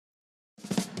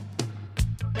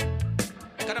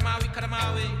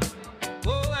Kadamawi.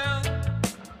 Oh well,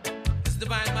 His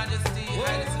Divine Majesty,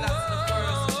 Haile Selassie the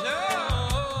First.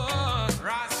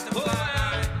 Lord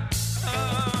Rastafari.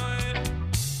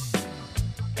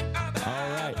 All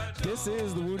right, this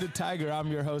is the Wounded Tiger.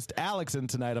 I'm your host, Alex, and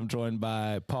tonight I'm joined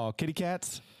by Paul Kitty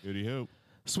Cats, Goody Hoop.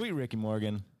 Sweet Ricky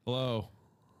Morgan, Hello.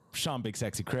 Sean Big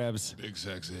Sexy Krebs, Big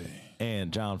sexy.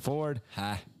 and John Ford.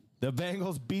 Hi. The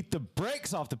Bengals beat the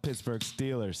brakes off the Pittsburgh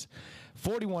Steelers,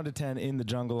 41-10 in the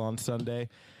jungle on Sunday.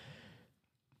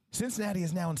 Cincinnati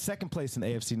is now in second place in the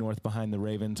AFC North behind the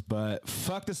Ravens, but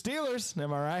fuck the Steelers,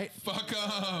 am I right? Fuck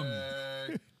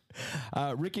 'em.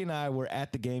 Ricky and I were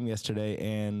at the game yesterday,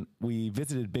 and we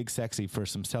visited Big Sexy for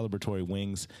some celebratory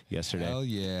wings yesterday. Hell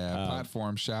yeah.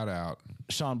 Platform shout out.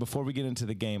 Sean, before we get into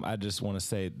the game, I just want to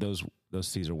say those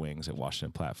Caesar wings at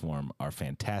Washington Platform are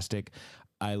fantastic.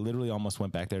 I literally almost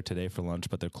went back there today for lunch,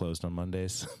 but they're closed on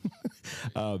Mondays.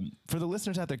 For the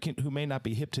listeners out there who may not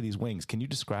be hip to these wings, can you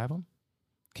describe them?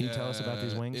 Can you tell us about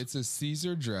these wings? It's a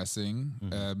Caesar dressing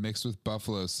mixed with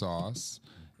buffalo sauce.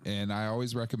 And I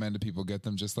always recommend to people get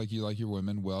them just like you like your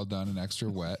women, well done and extra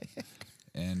wet.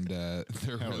 And they're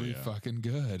really fucking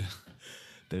good.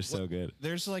 They're so good.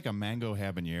 There's like a mango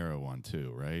habanero one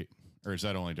too, right? Or is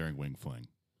that only during Wing Fling?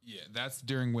 Yeah, that's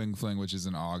during Wing Fling, which is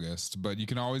in August. But you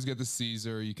can always get the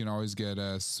Caesar. You can always get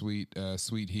a sweet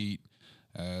heat.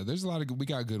 There's a lot of we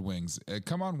got good wings.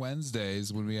 Come on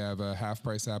Wednesdays when we have half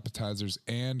price appetizers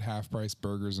and half price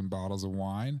burgers and bottles of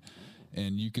wine,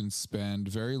 and you can spend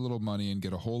very little money and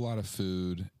get a whole lot of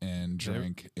food and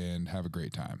drink and have a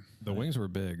great time. The wings were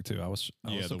big too. I was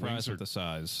the surprised wings with the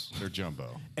size. They're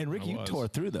jumbo. And Ricky, you tore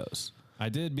through those. I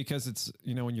did because it's,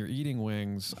 when you're eating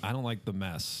wings, I don't like the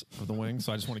mess of the wings,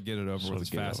 so I just want to get it over with as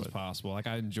fast as possible. Like,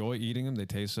 I enjoy eating them. They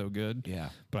taste so good. Yeah.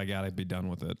 But I got to be done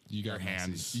with it. You got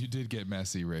hands. You did get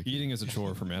messy, Rick. Eating is a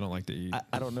chore for me. I don't like to eat.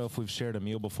 I don't know if we've shared a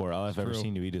meal before. All I've ever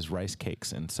seen you eat is rice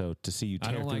cakes. And so to see you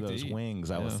tear through like to those eat. wings,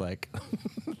 I was like,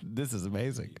 this is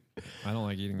amazing. I don't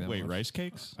like eating that Wait, much. rice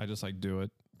cakes? I just do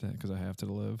it because I have to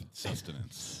live.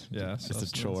 Sustenance. Yeah. It's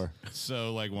a chore.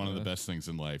 So like one of the best things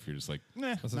in life, you're just like,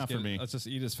 nah, Let's not just for me. Let's just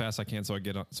eat as fast as I can so I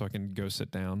can go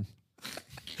sit down.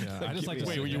 Yeah, I just like to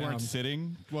Wait, sit you down. weren't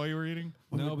sitting while you were eating?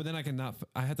 No, but then I cannot.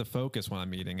 I have to focus when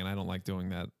I'm eating, and I don't like doing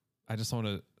that. I just want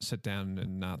to sit down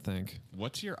and not think.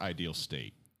 What's your ideal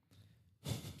state?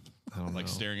 I don't Like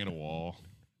know. staring at a wall?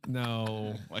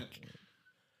 No, Like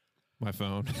my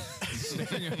phone.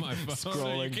 Staring at my phone.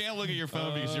 So you can't look at your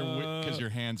phone because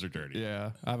your hands are dirty. Yeah,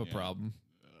 I have a problem.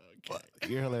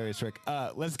 You're hilarious, Rick.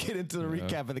 Let's get into the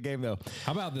recap of the game, though.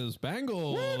 How about those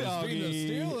Bengals beating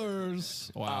the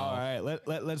Steelers? Wow. All right,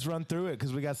 let's run through it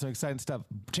because we got some exciting stuff.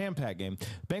 Jam-packed game.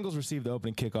 Bengals received the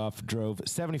opening kickoff, drove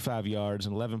 75 yards,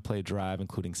 an 11-play drive,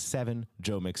 including 7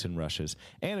 Joe Mixon rushes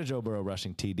and a Joe Burrow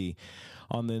rushing TD.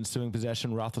 On the ensuing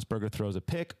possession, Roethlisberger throws a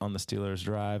pick on the Steelers'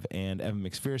 drive, and Evan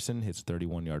McPherson hits a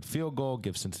 31-yard field goal,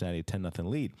 gives Cincinnati a 10-0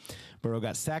 lead. Burrow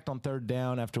got sacked on third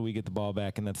down after we get the ball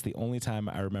back, and that's the only time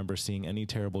I remember seeing any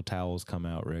terrible towels come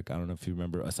out, Rick. I don't know if you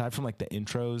remember. Aside from like the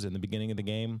intros in the beginning of the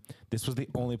game, this was the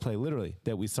only play, literally,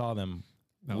 that we saw them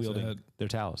That was wielding it. their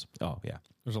towels. Oh, yeah.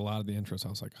 There's a lot of the intros. I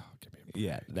was like, oh, give me a break.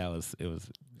 Yeah,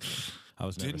 I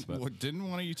was nervous, but Didn't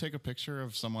one of you take a picture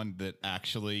of someone that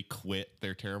actually quit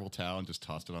their terrible towel and just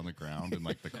tossed it on the ground in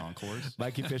like the concourse?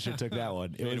 Mikey Fisher took that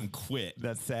one. It Made was him quit.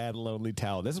 that sad, lonely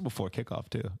towel. This is before kickoff,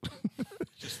 too.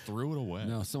 Just threw it away.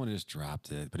 No, someone just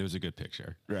dropped it, but it was a good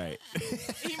picture. Right.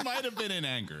 He might have been in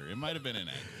anger. It might have been in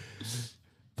anger.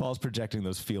 Paul's projecting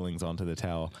those feelings onto the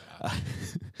towel.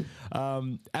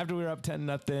 After we were up 10-0,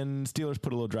 Steelers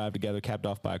put a little drive together, capped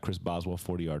off by a Chris Boswell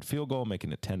 40-yard field goal,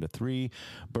 making it 10-3.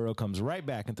 Burrow comes right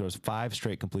back and throws 5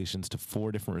 straight completions to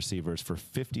 4 different receivers for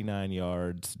 59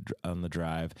 yards on the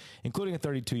drive, including a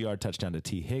 32-yard touchdown to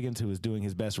T. Higgins, who was doing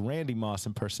his best Randy Moss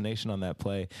impersonation on that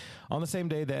play on the same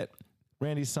day that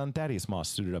Randy's son Thaddeus Moss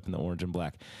suited up in the orange and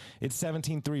black. It's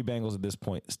 17-3 Bengals at this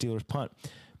point. Steelers punt.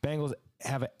 Bengals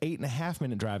have an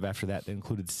 8.5-minute drive after that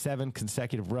included 7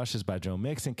 consecutive rushes by Joe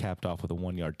Mixon, capped off with a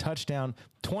 1-yard touchdown.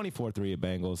 24-3 at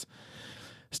Bengals.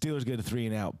 Steelers get a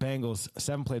 3-and-out. Bengals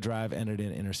 7-play drive ended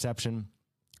in interception.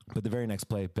 But the very next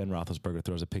play, Ben Roethlisberger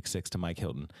throws a pick 6 to Mike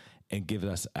Hilton and gives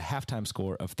us a halftime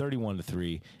score of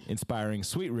 31-3, inspiring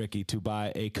Sweet Ricky to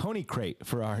buy a Coney crate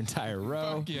for our entire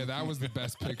row. Fuck yeah, that was the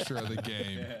best picture of the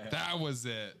game. That was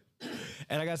it.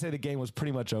 And I got to say, the game was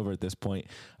pretty much over at this point.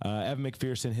 Evan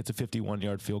McPherson hits a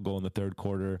 51-yard field goal in the third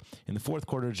quarter. In the fourth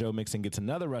quarter, Joe Mixon gets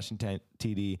another rushing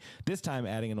TD, this time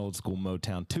adding an old-school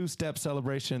Motown two-step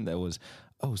celebration that was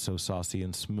so saucy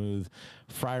and smooth.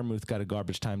 Freiermuth got a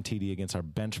garbage time TD against our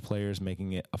bench players,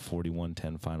 making it a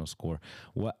 41-10 final score.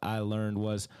 What I learned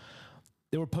was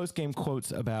there were post-game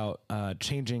quotes about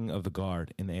changing of the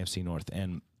guard in the AFC North.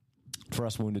 And for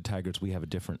us Wounded Tigers, we have a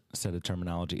different set of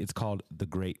terminology. It's called the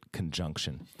Great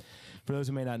Conjunction. For those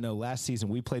who may not know, last season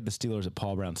we played the Steelers at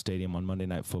Paul Brown Stadium on Monday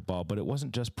Night Football, but it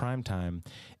wasn't just prime time.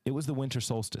 It was the winter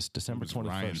solstice, December 21st.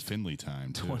 Ryan Finley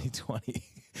time, too. 2020.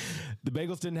 The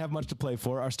Bengals didn't have much to play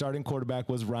for. Our starting quarterback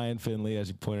was Ryan Finley, as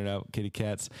you pointed out, Kitty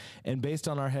Cats. And based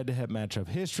on our head-to-head matchup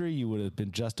history, you would have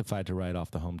been justified to write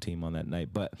off the home team on that night.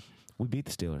 But we beat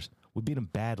the Steelers. We beat them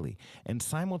badly. And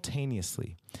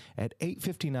simultaneously, at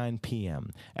 8:59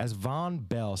 p.m., as Von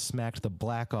Bell smacked the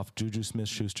black off Juju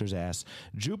Smith-Schuster's ass,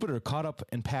 Jupiter caught up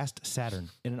and passed Saturn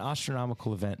in an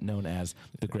astronomical event known as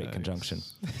the Great Conjunction.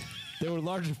 There were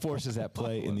larger forces at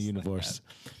play in the universe.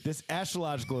 This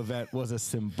astrological event was a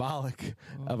symbolic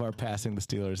of our passing the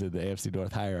Steelers in the AFC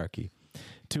North hierarchy.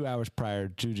 2 hours prior,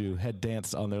 Juju had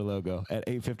danced on their logo at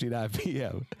 8:59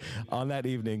 p.m. On that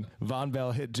evening, Von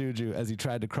Bell hit Juju as he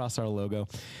tried to cross our logo.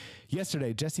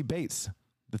 Yesterday, Jesse Bates,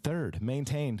 the third,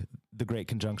 maintained the Great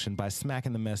Conjunction by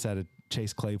smacking the mess out of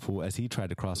Chase Claypool as he tried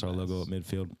to cross our logo at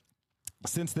midfield.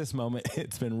 Since this moment,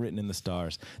 it's been written in the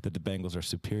stars that the Bengals are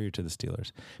superior to the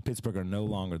Steelers. Pittsburgh are no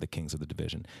longer the kings of the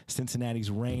division.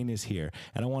 Cincinnati's reign is here,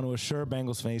 and I want to assure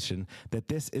Bengals Nation that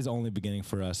this is only beginning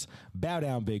for us. Bow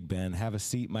down, Big Ben. Have a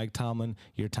seat, Mike Tomlin.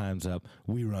 Your time's up.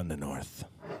 We run the North.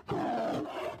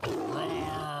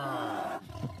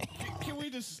 Can we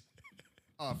just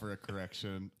offer a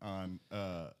correction on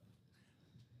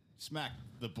smack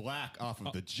the black off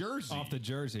of the jersey? Off the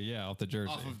jersey, yeah, off the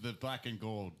jersey. Off of the black and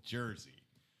gold jersey.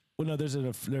 Well, no, there's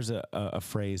a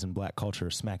phrase in black culture,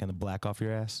 smacking the black off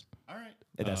your ass. All right.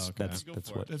 That's okay.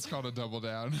 that's what. It's called a double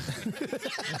down.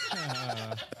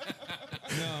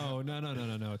 No,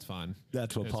 it's fine.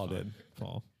 That's what It's Paul fine. did.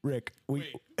 Paul. Rick,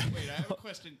 Wait, I have a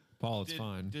question. Paul, it's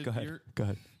fine. Go ahead. Go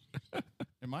ahead.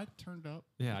 Am I turned up?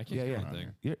 Yeah, I can't Yeah, hear yeah.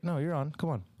 anything. You're on. Come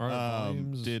on. Are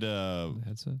volumes Did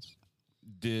headsets?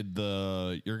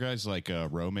 your guys like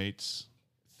roommates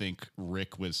think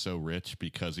Rick was so rich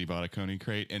because he bought a Coney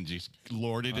crate and just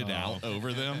lorded it out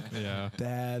over them? Yeah.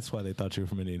 That's why they thought you were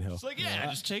from Indian Hill. It's like, yeah,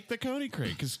 just take the Coney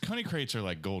crate because Coney crates are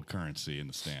like gold currency in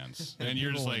the stands, and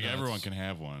you're just like, everyone can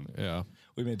have one. Yeah.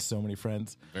 We made so many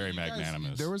friends. Very Guys,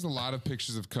 magnanimous. there was a lot of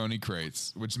pictures of Coney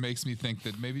crates, which makes me think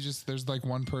that maybe just there's like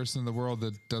one person in the world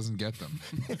that doesn't get them.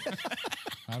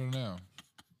 I don't know.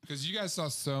 Because you guys saw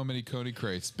so many Coney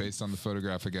crates based on the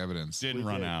photographic evidence. Didn't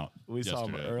run out. We saw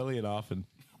them yesterday. early and often.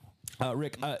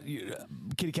 Rick,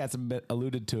 Kitty Cats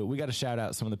alluded to it. We got to shout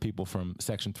out some of the people from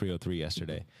Section 303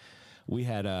 yesterday. We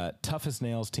had Tough as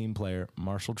Nails team player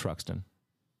Marshall Truxton,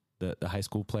 the high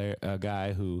school player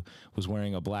guy who was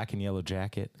wearing a black and yellow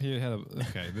jacket. He had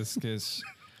this is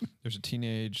there's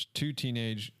two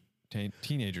teenagers A sitting in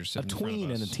front of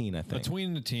tween and a us. teen, I think. A tween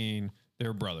and a teen. They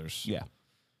were brothers. Yeah.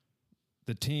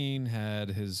 The teen had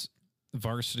his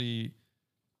varsity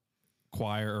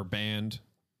choir or band,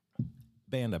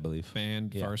 Band, I believe.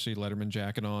 Yeah. varsity Letterman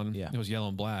jacket on. Yeah. It was yellow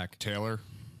and black. Taylor.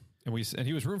 And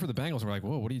he was rooting for the Bengals. And we're like,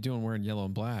 whoa, what are you doing wearing yellow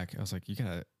and black? I was like, you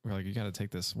gotta take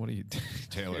this. What are you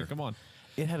Taylor. Come on.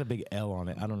 It had a big L on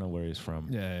it. I don't know where he's from.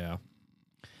 Yeah.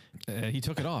 He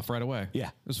took it off right away. Yeah.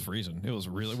 It was freezing. It was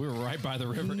we were right by the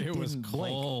river. It was didn't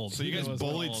blink. cold. So you guys It was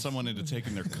bullied cold. someone into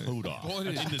taking their coat off. Bullied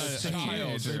in the a stands.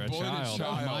 Teenager, a bullied a child,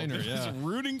 child. a minor, Just yeah.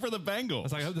 rooting for the I Bengals.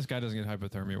 was like, I hope this guy doesn't get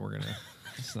hypothermia.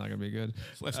 It's not gonna be good.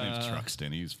 Last name's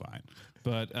Truxton. He's fine.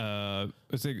 But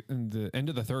it's like in the end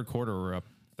of the third quarter, we're up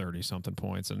 30-something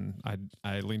points, and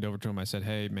I leaned over to him. I said,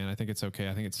 "Hey, man, I think it's okay.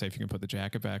 I think it's safe. You can put the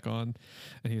jacket back on."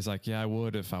 And he's like, "Yeah, I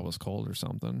would if I was cold or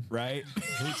something." Right?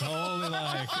 He totally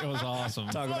it was awesome.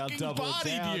 Talk about Fucking double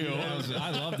bodied down. you.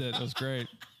 I loved it. It was great.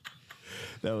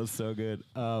 That was so good.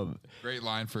 Great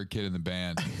line for a kid in the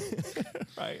band.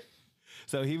 Right.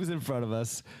 So he was in front of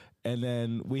us, and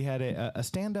then we had a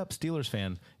stand-up Steelers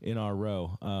fan in our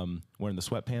row wearing the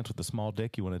sweatpants with the small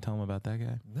dick. You want to tell him about that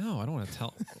guy? No, I don't want to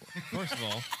tell. First of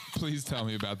all, Please tell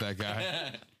me about that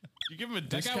guy. You give him a that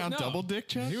guy- discount no. double dick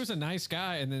check? He was a nice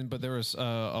guy, but there was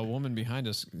a woman behind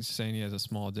us saying he has a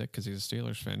small dick because he's a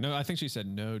Steelers fan. No, I think she said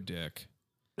no dick.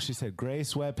 She said gray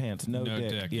sweatpants, no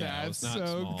dick. Yeah, it was not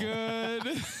small. good.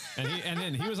 And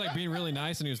then he was like being really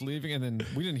nice, and he was leaving, and then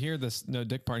we didn't hear this no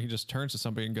dick part. He just turns to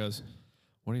somebody and goes,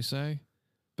 "What do you say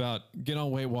about get on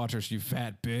Weight Watchers, you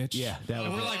fat bitch?" Yeah, that was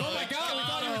And we're it. like, "Oh my god, we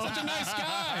thought you were such a nice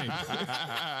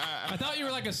guy. I thought you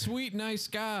were like a sweet, nice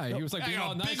guy." He was like being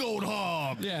all nice. big old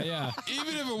hog. Yeah.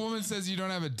 Even if a woman says you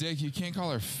don't have a dick, you can't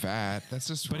call her fat. That's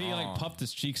just But wrong. he like puffed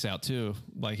his cheeks out too.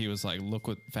 Like he was like, "Look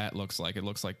what fat looks like. It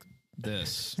looks like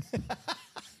this."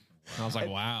 I was like,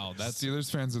 wow, that's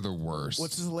Steelers fans are the worst.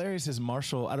 What's hilarious is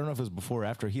Marshall. I don't know if it was before or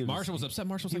after. Marshall was upset.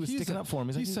 Marshall's he like, was he's sticking up for him.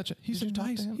 He's such a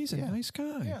Marshall's nice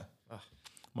guy. Yeah.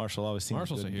 Marshall always seems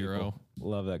Marshall's good a hero. people.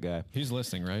 Love that guy. He's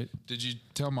listening, right? Did you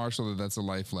tell Marshall that that's a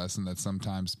life lesson that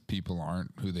sometimes people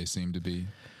aren't who they seem to be?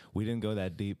 We didn't go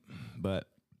that deep, but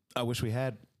I wish we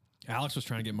had. Alex was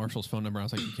trying to get Marshall's phone number. I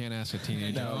was like, you can't ask a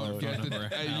teenager for a phone number.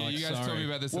 Alex, you guys told me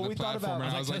about this Well, on we the thought platform, about-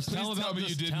 and I was like, just tell please him tell about me you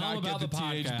this- did tell not him get the about the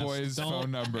teenage podcast. boy's Don't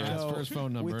phone number. ask for his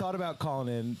phone number. We thought about calling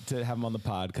in to have him on the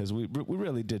pod because we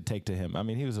really did take to him. I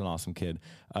mean, he was an awesome kid.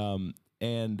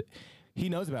 And he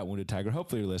knows about Wounded Tiger.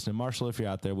 Hopefully you're listening. Marshall, if you're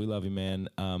out there, we love you, man.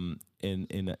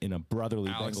 In a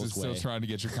brotherly Alex Bengals is still way. trying to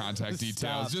get your contact details.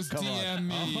 Stop. Just Come on. DM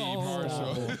me,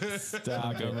 Marshall.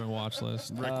 Stop it. government watch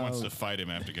list. Rick wants to fight him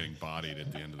after getting bodied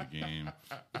at the end of the game.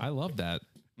 I love that.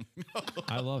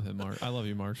 I love him. I love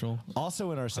you, Marshall.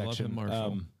 Also in our love him, section,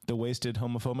 Marshall. the wasted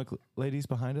homophobic ladies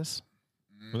behind us.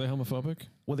 Were they homophobic?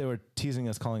 Well, they were teasing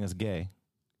us, calling us gay.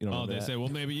 You know Oh, they say, well,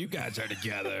 maybe you guys are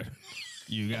together.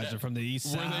 You guys are from the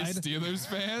east Were they side. Steelers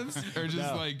fans or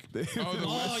just like the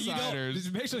West Siders?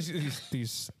 Basically,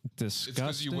 these disgusting. It's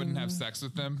because you wouldn't have sex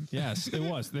with them. Yes, it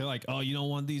was. They're like, oh, you don't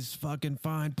want these fucking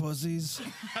fine pussies?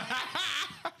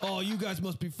 Oh, you guys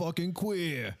must be fucking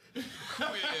queer.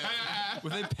 Were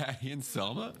they Patty and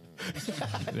Selma?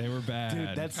 They were bad. Dude,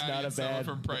 that's Patty not a and Selma bad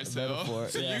from Price Hill. metaphor.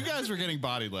 So you guys were getting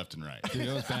bodied left and right. Dude,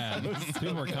 it was bad.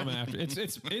 People were coming after.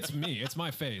 It's me. It's my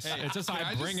face. It's just can I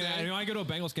I just bring it. say- You know, I go to a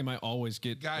Bengals game. I always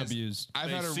get Guys, abused. I've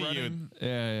They had a see you. running.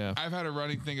 Yeah. I've had a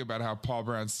running thing about how Paul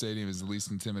Brown Stadium is the least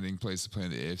intimidating place to play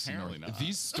in the AFC Apparently North. not.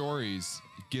 These stories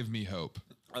give me hope.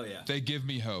 Oh, yeah. They give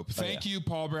me hope. Thank yeah. you,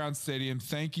 Paul Brown Stadium.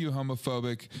 Thank you,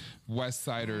 homophobic West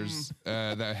Siders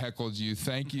that heckled you.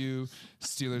 Thank you,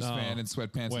 Steelers fan in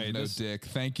sweatpants Wait, with no this- dick.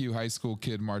 Thank you, high school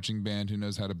kid marching band who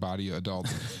knows how to body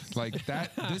adults. Like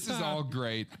that. This is all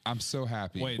great. I'm so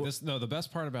happy. Wait, the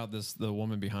best part about this, the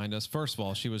woman behind us, first of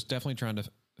all, she was definitely trying to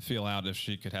feel out if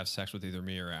she could have sex with either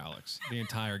me or Alex the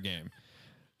entire game.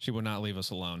 She would not leave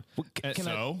us alone.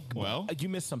 You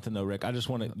missed something though, Rick. I just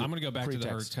want to. I'm going to go back to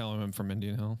her telling him from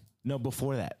Indian Hill. No,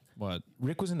 before that. What?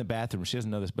 Rick was in the bathroom. She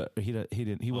doesn't know this, but he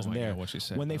didn't. He wasn't my there God, what'd she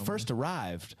say? when they Tell me. first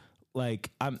arrived.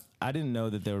 Like I didn't know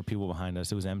that there were people behind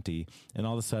us. It was empty, and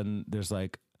all of a sudden there's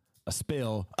like a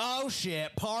spill. Oh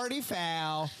shit! Party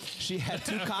foul. She had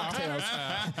 2 cocktails.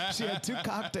 She had 2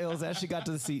 cocktails as she got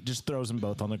to the seat. Just throws them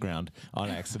both on the ground on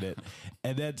accident,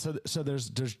 and then so there's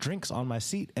drinks on my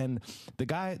seat, and the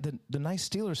guy, the nice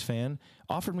Steelers fan,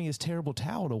 offered me his terrible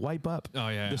towel to wipe up Oh,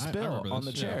 yeah, the I spill remember on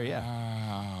the this, chair. Yeah.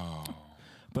 Wow.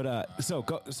 But so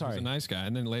go. He's Sorry. a nice guy.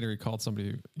 And then later he called somebody,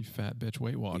 you fat bitch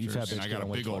Weight Watchers. fat bitch. And I got a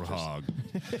Weight big old Watchers. hog.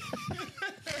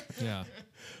 Yeah.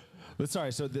 But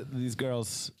sorry, so these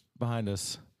girls behind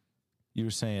us, you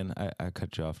were saying I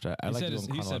cut you off. I like to go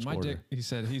in He said chronological my order.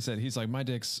 dick. He's like my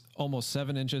dick's almost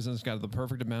 7 inches and it's got the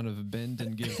perfect amount of bend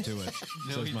and give to it.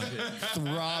 So it's my dick.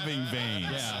 Throbbing veins.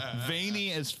 Yeah.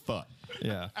 Veiny as fuck.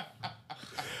 Yeah.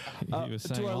 He was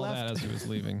to saying our all left- that as he was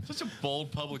leaving. Such a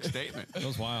bold public statement. It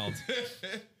was wild.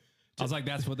 I was like,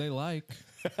 that's what they like.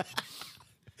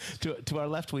 To our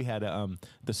left, we had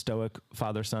the stoic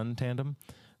father-son tandem.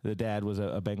 The dad was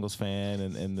a Bengals fan,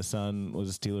 and the son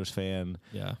was a Steelers fan.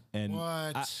 Yeah. And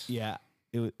What? yeah,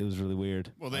 it was really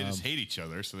weird. Well, they just hate each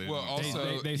other, so they Well, don't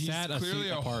also, they he's sat a clearly seat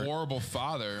a apart. horrible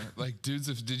father. Like, dudes,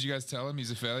 did you guys tell him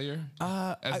he's a failure?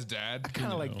 As a dad? I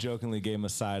kind of like jokingly gave him a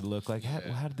side look, like,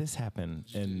 how did this happen?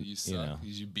 And you suck. you know,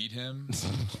 You beat him.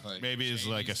 Like, Maybe it's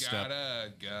like a Jamie's step- got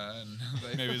a gun.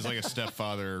 Like, Maybe it's like a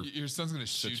stepfather. your son's gonna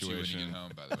shoot you when you situation. get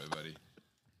home. By the way,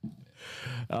 buddy.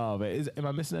 oh, man, am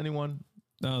I missing anyone?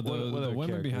 No, What the other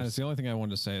women behind characters? us, the only thing I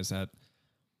wanted to say is that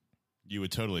You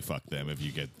would totally fuck them if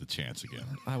you get the chance again.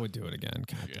 I would do it again.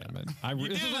 God damn it. You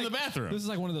this did is it in the bathroom. This is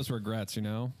like one of those regrets, you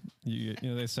know? You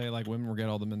know, they say like women regret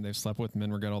all the men they've slept with,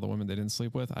 men regret all the women they didn't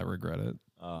sleep with. I regret it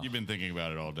You've been thinking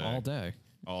about it all day. all day.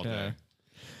 All Yeah. day.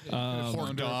 Phoned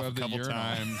Porked her off a above the couple urinal.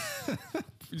 times.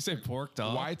 You say pork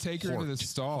dog? Why take her to the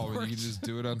stall when you can just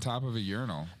do it on top of a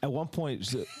urinal? At one point,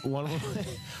 one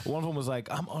of them was like,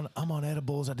 "I'm on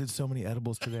edibles. I did so many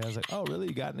edibles today." I was like, "Oh, really?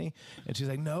 You got any?" And she's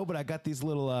like, "No, but I got these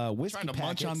little whiskey Trying to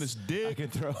munch on packets this dick. I can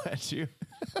throw at you."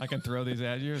 I can throw these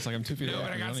at you. It's like I'm 2 feet away.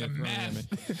 but I You got don't some even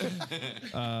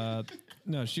throw them at me.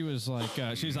 No, she was like,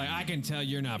 I can tell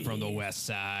you're not from the West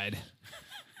Side,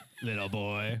 little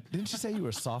boy. Didn't you say you were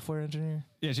a software engineer?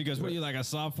 Yeah, she goes, what are you, like a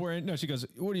software? No, she goes,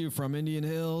 what are you, from Indian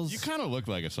Hills? You kind of look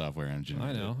like a software engineer.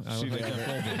 I know. I look like Jeff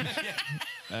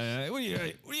Goldblum. What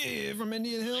are you from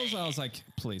Indian Hills? I was like,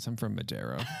 please, I'm from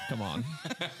Madero. Come on.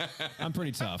 I'm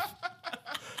pretty tough.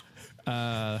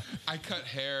 I cut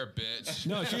hair, bitch.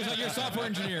 No, she was like, you're a software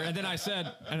engineer. And then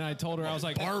I told her, I was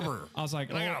like, Barber. I was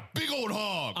like, I got a big old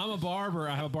hog. I'm a barber.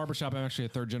 I have a barber shop. I'm actually a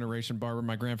third generation barber.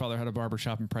 My grandfather had a barber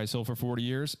shop in Price Hill for 40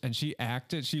 years. And she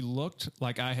looked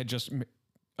like I had just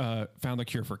found the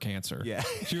cure for cancer. Yeah.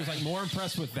 She was like more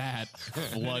impressed with that.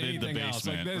 Flooded the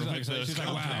basement. She's like,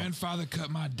 My wow. grandfather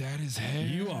cut my daddy's hair.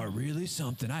 You are really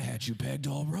something. I had you pegged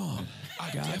all wrong.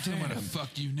 I definitely want to fuck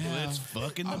you now. Let's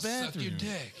fuck in the I'll suck your bathroom.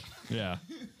 dick. Yeah.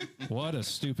 What a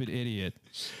stupid idiot.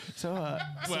 So,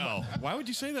 Well, why would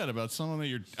you say that about someone that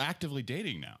you're actively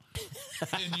dating now?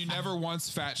 And you never once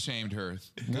fat shamed her.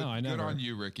 No, I never. Good on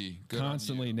you, Ricky. Good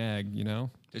Constantly on nag, you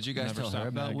know? Did you guys Never tell stop her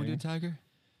about nagging. Wounded Tiger?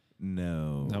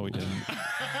 no. No, we didn't.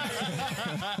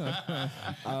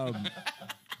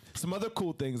 Some other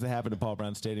cool things that happened at Paul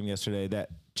Brown Stadium yesterday. That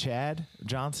Chad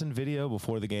Johnson video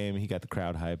before the game, he got the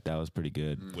crowd hyped. That was pretty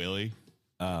good. Willie?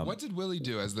 you. What did Willie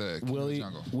do as the king of the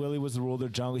jungle? Willie was the ruler of the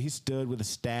jungle. He stood with a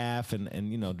staff and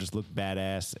just looked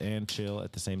badass and chill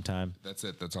at the same time. That's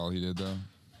it. That's all he did, though.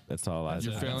 That's all I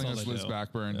You're said. failing all us, they Liz do.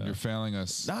 Blackburn. Yeah. You're failing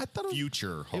us. No, I thought it was,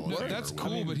 Future Hall of was- Famer That's Willie.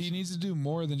 cool, but he needs to do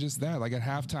more than just that. Like at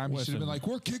halftime, he should have been Listen. like,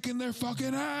 "We're kicking their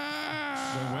fucking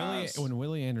ass." When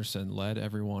Willie Anderson led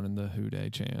everyone in the Who Day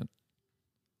chant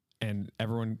and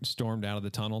everyone stormed out of the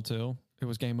tunnel too, it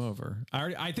was game over.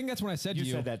 I think that's when I said you to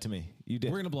you, said that to me. You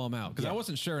did. we're going to blow him out. Because I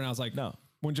wasn't sure. And I was like, No.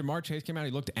 When Jamar Chase came out, he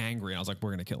looked angry. And I was like,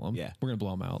 we're going to kill him. Yeah. We're going to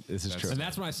blow him out. This is true. And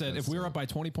that's when I said, if we were up by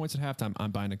 20 points at halftime,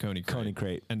 I'm buying a Coney crate. Coney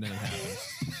crate. And then it happened.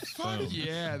 Fuck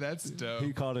yeah, that's dope.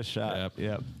 He called a shot.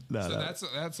 Yep. No, So no.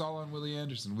 that's all on Willie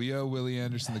Anderson. We owe Willie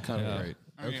Anderson the cover rate.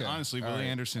 I mean, honestly, All Willie right.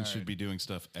 Anderson All should right. be doing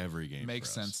stuff every game.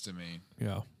 Makes for us. sense to me.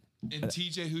 Yeah. And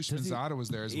TJ Hushmanzada was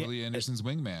there as Willie Anderson's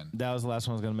wingman. That was the last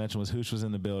one I was going to mention was Hoosh was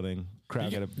in the building.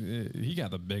 Crowd got a... He got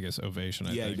the biggest ovation,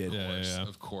 I Yeah, he think. did. Yeah.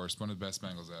 Of course, one of the best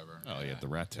Bengals ever. Oh, yeah, the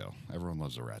rat tail. Everyone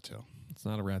loves a rat tail. It's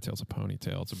not a rat tail, it's a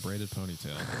ponytail. It's a braided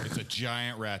ponytail. It's a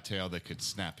giant rat tail that could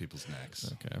snap people's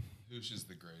necks. Okay. Hoosh is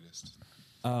the greatest.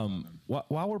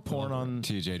 While we're pouring on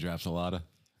TJ drops a lotta.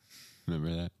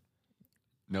 Remember that?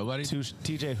 Nobody?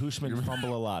 TJ Hushman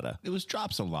fumble a lotta. It was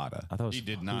drops a lotta. I thought it was He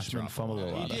did not Hushman drop a fumble a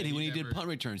lotta. He lotta. did. When he did punt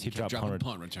returns, he kept dropping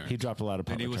punt returns. He dropped a lot of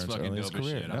punt And he was returns fucking early in his dope as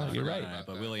career. shit. No, you're right.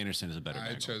 But Willie Anderson is a better I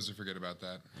Bengal. chose to forget about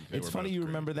that. It's were funny both you great.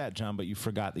 remember that, John, but you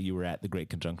forgot that you were at the Great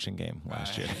Conjunction game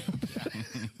last year.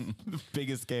 The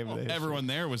biggest game of the history. Everyone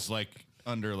there was like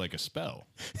under like a spell.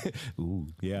 Ooh,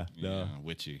 yeah, no, Yeah,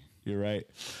 witchy. you're right.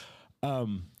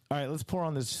 All right, let's pour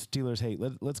on this Steelers hate.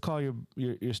 Let's call your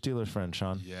Steelers friend,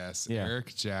 Sean. Yes, Yeah.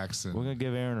 Eric Jackson. We're gonna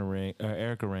give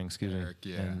Eric a ring. Excuse Eric,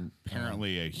 me. yeah. And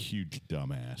Apparently a huge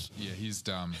dumbass. Yeah, he's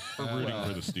dumb. Rooting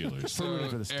for the Steelers. So rooting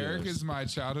for the Eric Steelers. is my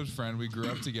childhood friend. We grew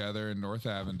up together in North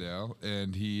Avondale,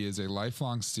 and he is a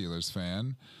lifelong Steelers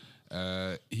fan.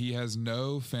 He has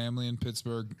no family in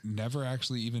Pittsburgh, never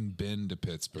actually even been to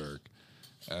Pittsburgh.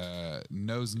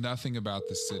 Knows nothing about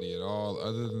the city at all,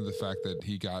 other than the fact that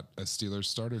he got a Steelers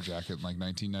starter jacket in like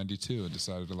 1992 and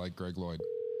decided to like Greg Lloyd.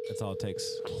 that's all it takes.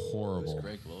 Horrible.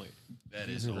 Greg Lloyd. That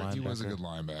He's is a He was a linebacker. good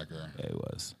linebacker. Yeah, he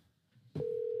was. Come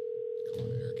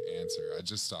on, Eric, answer. I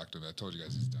just stalked him. I told you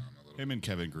guys he's dumb a little. him and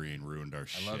Kevin Green ruined our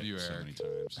shit love you, so Eric. many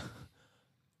times.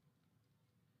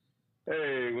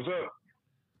 Hey, what's up?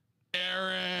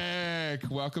 Eric,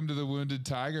 welcome to the Wounded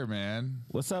Tiger, man.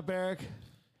 What's up, Eric?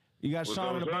 You got What's Sean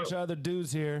up, and a what's bunch up? of other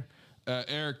dudes here.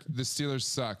 Eric, the Steelers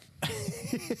suck.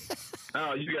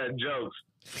 Oh, you got jokes.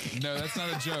 No, that's not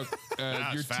a joke.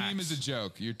 Your That's team is a facts.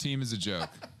 joke. Your team is a joke.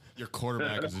 Your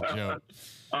quarterback is a joke.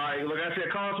 All right, look, I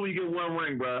said, call us when you get one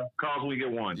ring, bro. Call us when you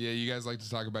get one. Yeah, you guys like to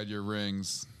talk about your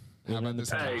rings. How about this?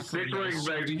 Hey, cock 6 ring that rings, was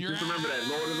baby. shoved in your Just remember that.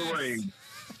 Lord of the Rings.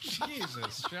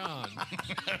 Jesus, Sean.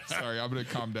 Sorry, I'm gonna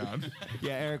calm down.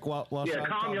 Yeah, Eric. While Yeah, Sean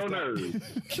calm your calms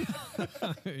down-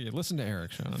 nerves. Yeah, listen to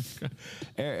Eric, Sean.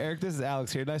 Eric, this is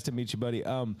Alex here. Nice to meet you, buddy.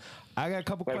 I got a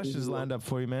couple questions lined up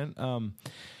for you, man.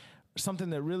 Something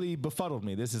that really befuddled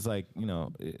me. This is like,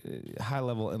 high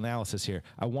level analysis here.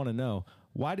 I want to know,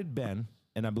 why did Ben,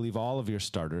 and I believe all of your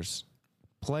starters,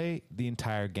 play the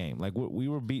entire game? Like, we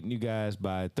were beating you guys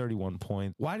by 31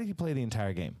 points. Why did he play the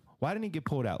entire game? Why didn't he get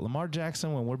pulled out? Lamar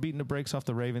Jackson, when we're beating the brakes off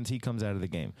the Ravens, he comes out of the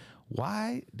game.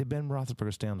 Why did Ben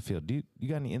Roethlisberger stay on the field? You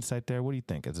got any insight there? What do you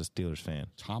think as a Steelers fan?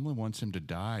 Tomlin wants him to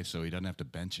die so he doesn't have to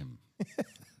bench him.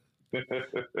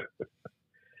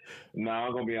 No,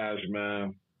 I'm gonna be honest,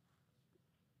 man.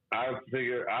 I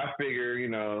figure,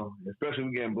 especially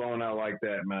we getting blown out like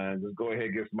that, man. Just go ahead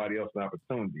and give somebody else an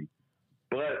opportunity.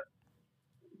 But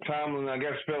Tomlin, I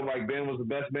guess, felt like Ben was the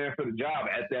best man for the job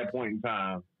at that point in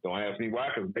time. Don't ask me why,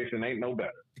 because Mason ain't no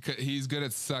better. He's good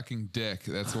at sucking dick.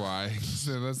 That's why.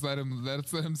 So let's let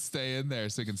him stay in there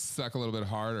so he can suck a little bit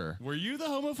harder. Were you the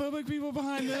homophobic people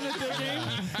behind them at their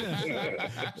game?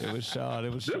 It was Sean.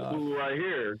 It was This Sean. fool right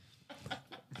here.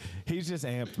 He's just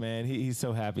amped, man. He's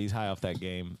so happy. He's high off that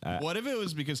game. What if it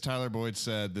was because Tyler Boyd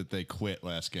said that they quit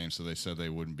last game, so they said they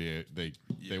wouldn't be.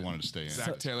 They wanted to stay in.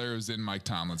 Zach Taylor was in Mike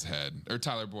Tomlin's head, or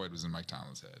Tyler Boyd was in Mike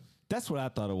Tomlin's head. That's what I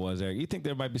thought it was, Eric. You think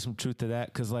there might be some truth to that?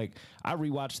 Because, like, I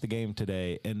rewatched the game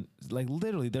today, and, like,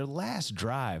 literally their last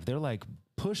drive, they're, like,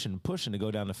 pushing to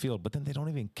go down the field, but then they don't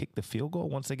even kick the field goal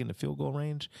once they get in the field goal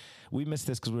range. We missed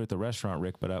this because we were at the restaurant,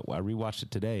 Rick, but I rewatched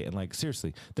it today, and, like,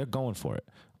 seriously, they're going for it.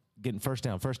 Getting first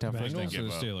down. Bengals or the give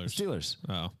up. Steelers? Steelers.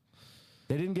 Oh.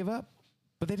 They didn't give up,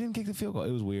 but they didn't kick the field goal.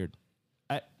 It was weird.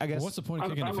 I guess. Well, what's the point of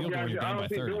kicking the field goal when you're down by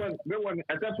 30? There wasn't,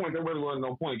 at that point, there really wasn't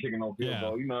no point kicking no field Yeah.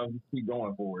 goal. You know, just keep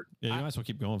going for it. Yeah, you might as well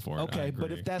keep going for it. I Okay, but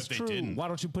agree. if that's But they true, didn't. why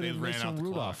don't you put They in ran Mason out the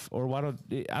Rudolph? Or why don't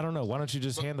I don't know? Why don't you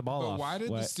just hand the ball But off? why did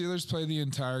the Steelers play the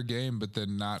entire game but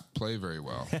then not play very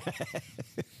well?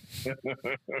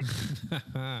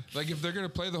 Like, if they're going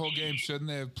to play the whole game, shouldn't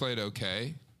they have played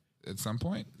okay at some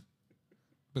point?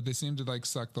 But they seemed to, like,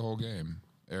 suck the whole game.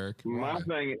 Eric? My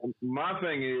thing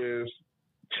is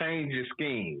change your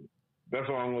scheme. That's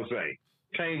all I'm gonna say.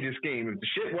 Change your scheme. If the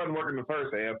shit wasn't working the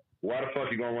first half, why the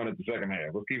fuck you gonna run it the second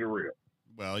half? Let's keep it real.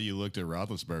 Well, you looked at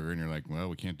Roethlisberger and you're like, well,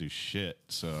 we can't do shit.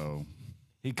 So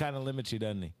He kind of limits you,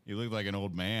 doesn't he? he looked like an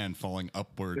old man falling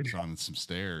upwards on some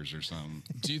stairs or something.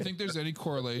 Do you think there's any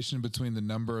correlation between the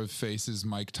number of faces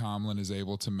Mike Tomlin is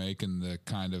able to make and the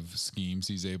kind of schemes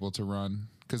he's able to run?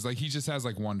 Because, like, he just has,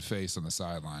 like, one face on the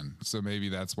sideline. So maybe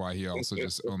that's why he also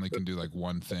just only can do, like,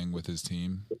 one thing with his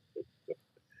team.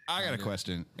 I got a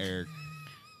question, Eric.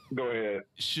 Go ahead.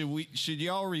 Should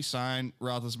y'all re-sign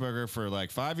Roethlisberger for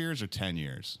like 5 years or 10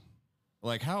 years?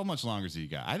 Like, how much longer has he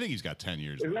got? I think he's got 10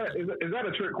 years. Is that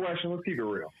a trick question? Let's keep it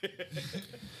real.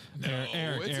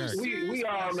 Eric. We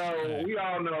all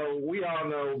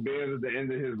know Ben's at the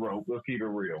end of his rope. Let's keep it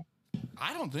real.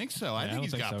 I don't think so. I Yeah, think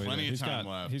he's got so plenty either. of time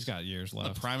left. He's got years The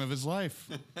left. prime of his life.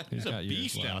 He's a got years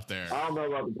beast left. out there. I don't know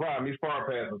about the prime. He's far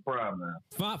past the prime now.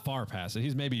 Not far past it.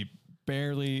 He's maybe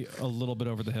barely a little bit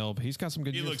over the hill, but he's got some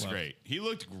good He years looks left. great. He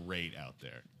looked great out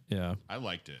there. Yeah. I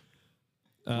liked it.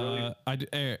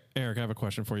 Eric, I have a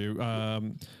question for you. Do you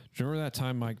remember that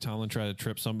time Mike Tomlin tried to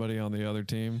trip somebody on the other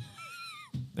team,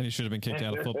 and he should have been kicked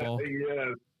out of football?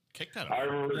 Yes, Kick that I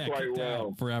off. remember Yeah, quite kicked well.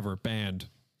 out forever, banned.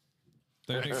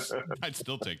 There's- I'd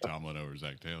still take Tomlin over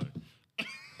Zach Taylor.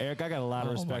 Eric, I got a lot of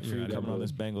Oh, respect my for you God. coming on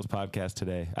this Bengals podcast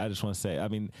today. I just want to say, I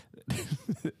mean,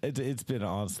 it's been an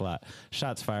onslaught.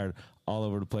 Shots fired all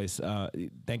over the place.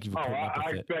 Thank you for Oh, putting up I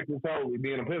with it. expect it totally.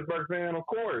 Being a Pittsburgh fan, of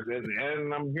course,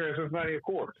 and I'm here in Cincinnati, of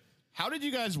course. How did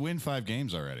you guys win 5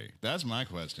 games already? That's my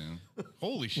question.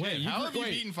 Holy shit. How have you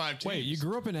beaten 5 teams? Wait, you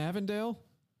grew up in Avondale,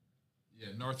 Yeah,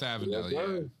 North Avondale, Yes, yeah.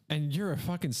 sir. and you're a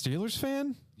fucking Steelers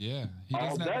fan? Yeah. He All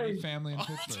doesn't have any day. family in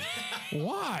Pittsburgh.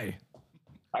 Why?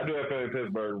 I do have family in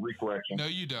Pittsburgh. Recorrection. No,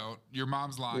 you don't. Your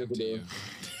mom's lying Yes, to I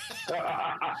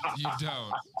you. You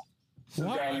don't.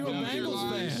 Why are you a No, You're Bengals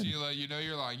lying, fan? Sheila. You know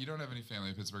you're lying. You don't have any family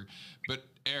in Pittsburgh. But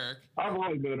Eric, I've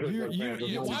always been a Pittsburgh fan.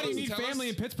 you- since why I do you was- need tell family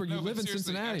in Pittsburgh? You No, live but in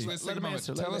seriously, Cincinnati. Actually, let's Let take a him moment.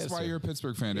 answer, let Tell him us why answer. you're a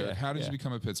Pittsburgh fan, Eric. Yeah, How did yeah. you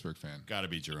become a Pittsburgh fan? Got to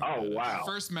be Jerome. Oh, Bettis. wow.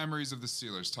 First memories of the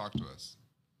Steelers. Talk to us.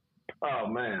 Oh,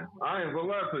 man. I ain't gonna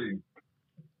lie to you.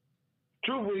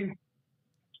 Truthfully,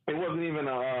 it wasn't even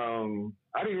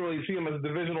I didn't really see him as a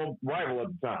divisional rival at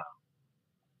the time.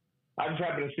 I just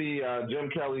happened to see Jim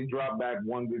Kelly drop back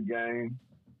one good game,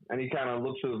 and he kind of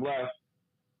looks to his left,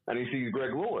 and he sees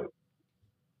Greg Lloyd.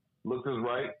 Looks to his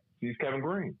right, sees Kevin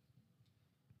Green.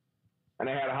 And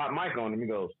they had a hot mic on him.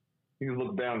 He just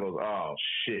looks down and goes, oh,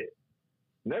 shit.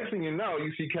 Next thing you know,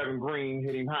 you see Kevin Green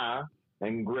hit him high,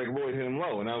 and Greg Lloyd hit him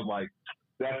low. And I was like,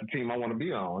 that's the team I want to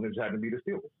be on. It just happened to be the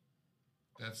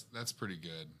Steelers. That's pretty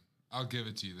good. I'll give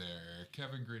it to you there, Eric.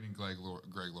 Kevin Green and Greg Lloyd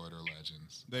are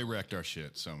legends. They wrecked our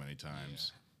shit so many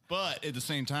times. But at the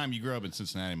same time, you grew up in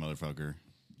Cincinnati, motherfucker.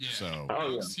 Yeah. So Oh, no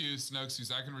yeah. excuse, no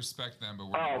excuse. I can respect them, but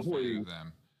we're Oh, not a fan please. of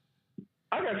them.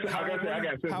 I got How old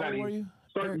Cincinnati, were you?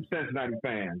 certain Cincinnati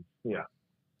fans. Yeah.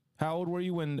 How old were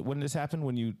you when this happened?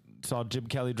 When you saw Jim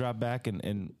Kelly drop back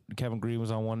and Kevin Green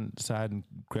was on one side and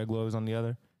Greg Lowe was on the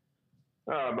other?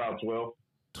 About 12.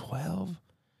 12?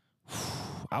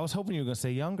 I was hoping you were going to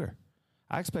say younger.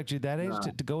 I expect you at that age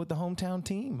to go with the hometown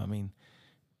team. I mean,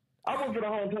 I worked for the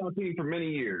hometown team for many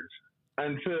years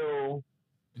until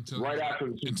right after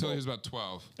the Super until he Bowl. was about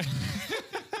 12.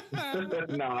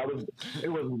 No, it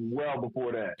was well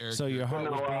before that. Eric, so your heart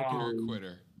was No, broken. you're a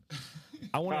quitter.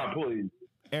 I want Nah, to. please.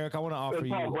 Eric, I want to offer That's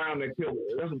Paul you Brown that killed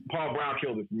it. That's Paul Brown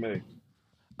killed it for me.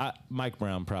 Mike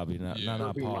Brown, probably not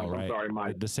Mike. Paul, I'm right? sorry,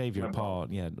 Mike. The savior, My Paul.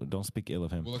 Yeah, don't speak ill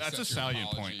of him. We'll That's a accept your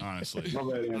salient apology. point, honestly. My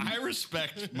bad, Andy. I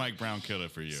respect Mike Brown killed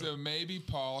it for you. So maybe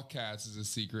Paul Katz is a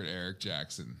secret Eric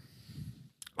Jackson.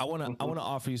 I want to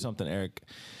offer you something, Eric.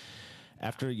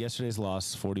 After yesterday's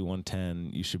loss,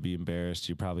 41-10, you should be embarrassed.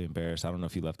 You're probably embarrassed. I don't know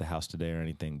if you left the house today or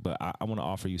anything, but I want to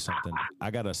offer you something.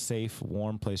 I got a safe,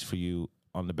 warm place for you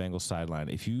on the Bengals sideline.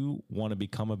 If you want to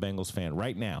become a Bengals fan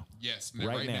right now, Yes,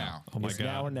 right now. Oh my it's God.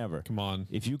 now or never. Come on.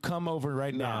 If you come over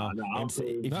right now I'm and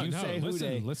say, cool. if you say who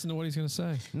they, listen to what he's going to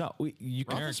say. no, you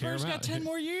can. Eric, hear him out.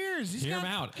 more years. Hear him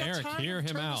out. Eric, hear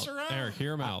him out. Eric,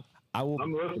 hear him out. I will.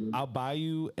 I'm listening. I'll buy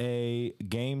you a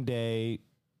game day.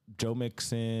 Joe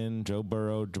Mixon, Joe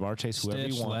Burrow, Jamar Chase, whoever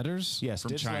Stitch you want. letters? Yeah, From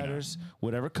stitch China. letters,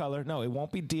 whatever color. No, it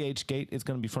won't be DH Gate. It's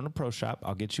going to be from the pro shop.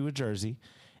 I'll get you a jersey,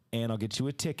 and I'll get you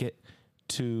a ticket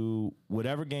to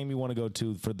whatever game you want to go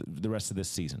to for the rest of this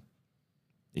season.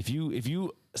 If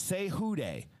you say who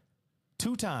day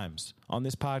 2 times on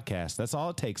this podcast, that's all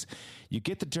it takes. You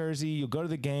get the jersey, you'll go to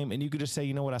the game, and you could just say,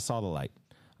 you know what, I saw the light.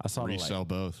 I saw the Resell light.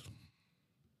 both.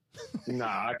 Nah,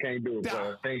 I can't do it,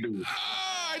 bro. Can't do it.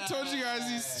 Ah, I told you guys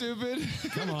he's stupid.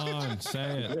 Come on,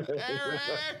 say it.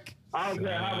 Eric. I don't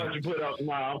care how much you put up.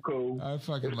 Nah, I'm cool. I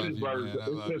fucking It's love you, Pittsburgh. man. I It's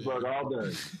love you. Pittsburgh all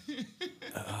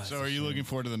day. So are you looking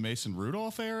forward to the Mason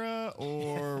Rudolph era,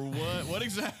 or what? What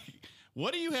exactly?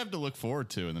 What do you have to look forward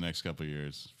to in the next couple of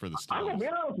years for the I'm gonna Steelers? be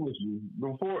honest with you.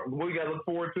 What we got to look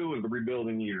forward to is the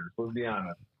rebuilding years. Let's be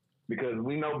honest, because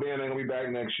we know Ben ain't gonna be back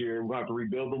next year. We're gonna have to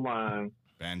rebuild the line.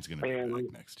 Ben's going to be And-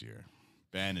 back next year.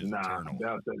 Ben is Nah, eternal.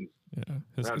 doubt that. Yeah.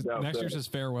 That's Next year's his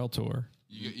farewell tour.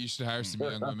 You should hire some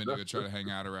young women to go try to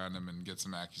hang out around him and get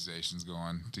some accusations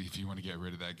going if you want to get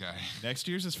rid of that guy. Next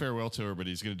year's his farewell tour, but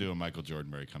he's going to do a Michael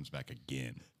Jordan where he comes back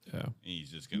again. Yeah.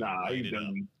 He's just going to Nah, light he's it up.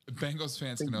 done. Bengals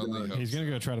fans can only hope. He's going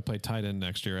to go try to play tight end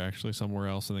next year, actually, somewhere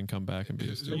else, and then come back and be a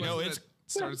You student. know, it's- it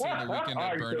started saying the weekend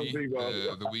at Bernie.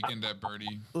 The weekend at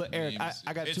Bernie. Look, Eric, memes.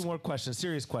 I got 2 more questions,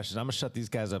 serious questions. I'm gonna shut these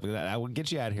guys up. I will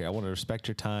get you out of here. I want to respect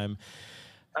your time.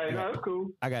 Hey, no, that's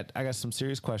cool. I got some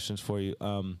serious questions for you.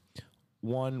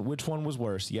 One, which one was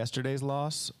worse, yesterday's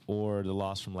loss or the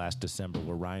loss from last December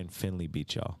where Ryan Finley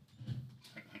beat y'all?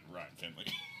 Ryan Finley.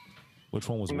 Which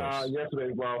one was Nah, worse?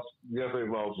 yesterday's loss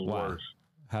was Wow. worse.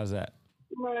 How's that?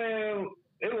 Man,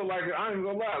 it looked like I ain't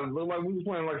gonna lie. It looked like we was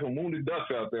playing like some wounded ducks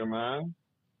out there, man.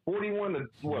 41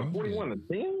 to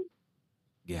 10?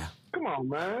 Yeah. Come on,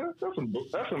 man. That's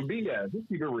some BS. Let's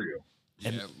keep it real.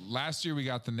 Yeah, last year we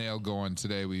got the nail going.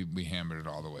 Today we hammered it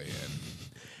all the way in.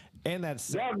 And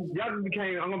that's Y'all just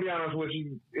became. I'm gonna be honest with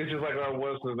you. It's just like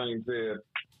what's his name said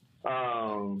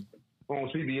on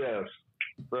CBS.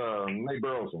 Nate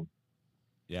Burleson.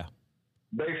 yeah.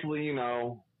 Basically, you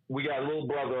know, we got a little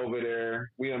brother over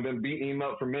there. We have been beating him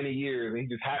up for many years, and he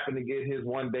just happened to get his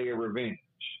one day of revenge.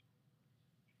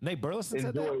 Nate Burleson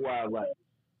said Enjoy that? wildlife.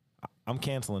 I'm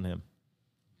canceling him.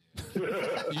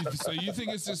 So you think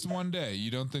it's just one day?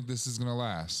 You don't think this is going to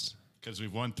last? Because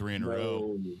we've won 3 in a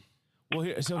row. Well,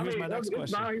 here's my next it's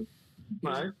question.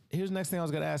 Nice. Here's the next thing I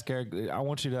was going to ask, Eric. I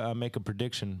want you to make a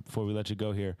prediction before we let you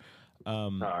go here.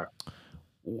 All right.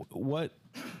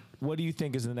 What do you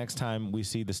think is the next time we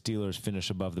see the Steelers finish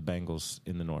above the Bengals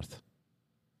in the North?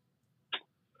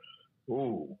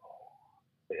 Ooh.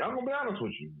 I'm gonna be honest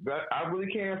with you. I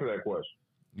really can't answer that question.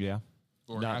 Yeah.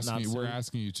 We're Not asking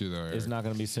soon. you to, though, Eric. It's not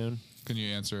going to be soon. Can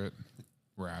you answer it?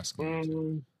 We're asking you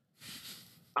to.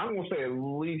 I'm gonna say at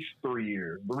least 3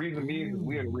 years. The reason being is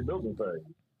we're in the rebuilding phase.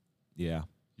 Yeah.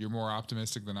 You're more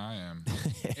optimistic than I am.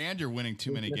 And you're winning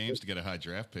too many games to get a high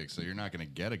draft pick, so you're not going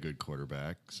to get a good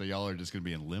quarterback. So y'all are just going to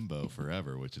be in limbo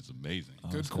forever, which is amazing.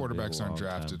 Good it's gonna be a quarterbacks aren't long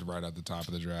drafted right at the top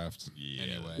of the draft. Yeah.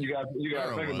 Anyway. You got to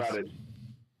Burrow think was. about it.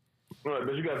 Right,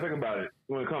 but you got to think about it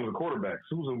when it comes to quarterbacks.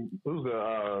 Who's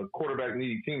the quarterback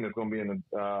needy team that's going to be in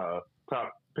the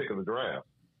top pick of the draft?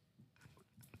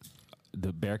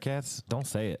 The Bearcats? Don't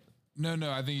say it. No,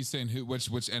 I think he's saying which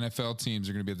NFL teams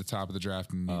are going to be at the top of the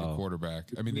draft and need a quarterback.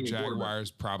 I mean, the Need a quarterback.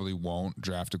 Jaguars probably won't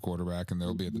draft a quarterback, and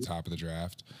they'll be at the top of the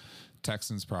draft.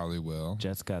 Texans probably will.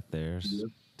 Jets got theirs.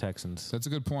 Texans. That's a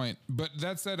good point. But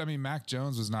that said, I mean, Mac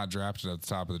Jones was not drafted at the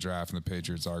top of the draft, and the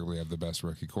Patriots arguably have the best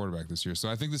rookie quarterback this year. So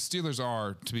I think the Steelers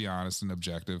are, to be honest and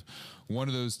objective, one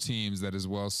of those teams that is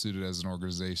well suited as an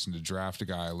organization to draft a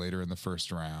guy later in the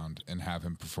first round and have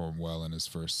him perform well in his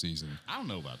first season. I don't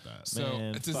know about that. So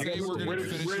Man, to fuck. say we're going to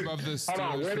finish above the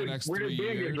Steelers for the next where 3 did Ben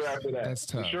get years, drafted at? that's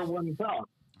tough. It sure wasn't top.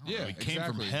 Yeah, He came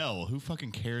exactly. from hell. Who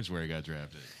fucking cares where he got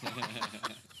drafted?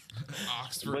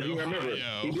 Oxford, But you remember,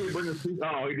 Ohio. he did bring us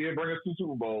 2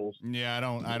 Super Bowls. Yeah, I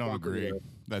don't agree.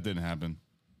 That didn't happen.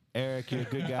 Eric, you're a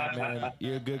good guy, man.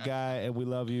 You're a good guy, and we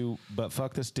love you. But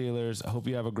fuck the Steelers. I hope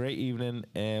you have a great evening,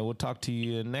 and we'll talk to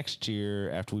you next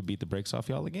year after we beat the brakes off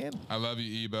y'all again. I love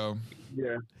you, Ebo.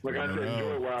 Yeah, like I said,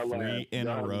 enjoy while I last. 3 in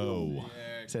a row.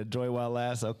 Said joy while it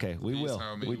lasts. Okay, we Peace, will.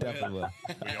 homie. We definitely will.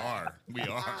 We are. We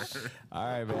are. All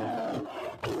right, man.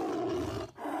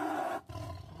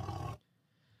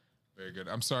 Very good.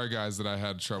 I'm sorry, guys, that I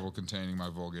had trouble containing my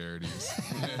vulgarities.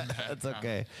 That's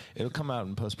okay. It'll come out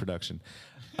in post production.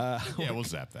 Yeah, we'll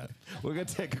zap that. We're gonna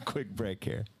take a quick break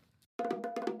here.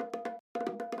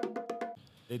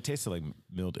 It tasted like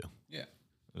mildew. Yeah.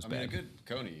 was I mean, a bad. good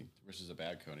coney versus a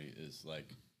bad coney is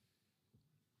like,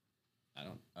 I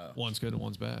don't. One's good and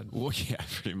one's bad. Well, yeah,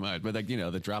 pretty much. But like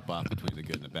the drop off between the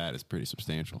good and the bad is pretty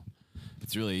substantial.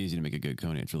 It's really easy to make a good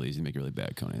coney. It's really easy to make a really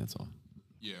bad coney. That's all.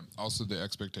 Yeah. Also, the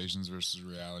expectations versus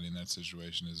reality in that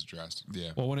situation is drastic.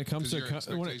 Yeah. Well, when it comes 'Cause to your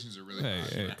expectations are really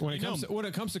high. when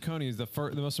it comes to conies, the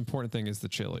most important thing is the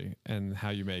chili and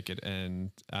how you make it. And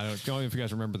I don't know if you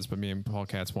guys remember this, but me and Paul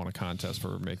Katz won a contest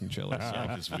for making chili. Yeah,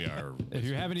 because we are. If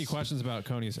you have any questions about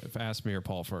conies, ask me or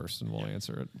Paul first, and we'll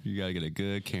answer it. You got to get a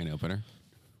good can opener.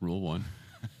 Rule 1.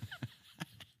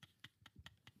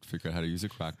 Figure out how to use a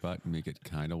crock pot and make it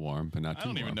kind of warm, but not too I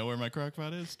don't warm. even know where my crock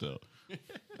pot is still.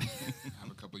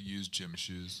 Have a couple used gym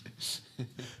shoes.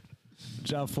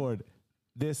 John Ford,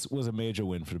 this was a major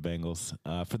win for the Bengals.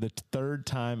 For the third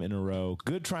time in a row,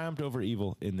 good triumphed over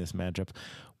evil in this matchup.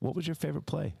 What was your favorite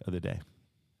play of the day?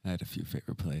 I had a few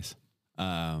favorite plays.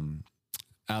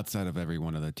 Outside of every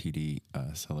one of the TD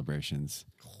celebrations,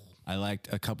 I liked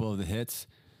a couple of the hits.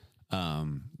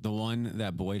 The one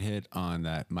that Boyd hit on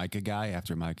that Micah guy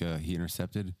after Micah, he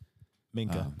intercepted.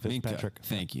 Minka Fitzpatrick.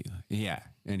 Thank you. Yeah.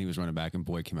 And he was running back and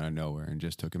Boyd came out of nowhere and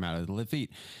just took him out of the left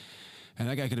feet. And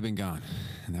that guy could have been gone.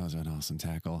 And that was an awesome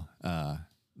tackle.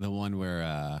 The one where,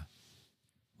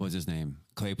 what was his name?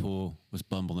 Claypool was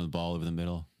bumbling the ball over the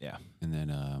middle. Yeah. And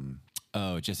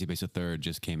then, Jesse Bates III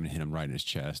just came and hit him right in his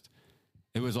chest.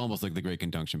 It was almost like the Great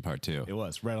Conjunction Part 2. It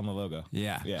was right on the logo.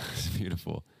 Yeah. Yeah. It's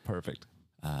beautiful. Perfect.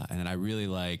 And then I really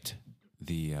liked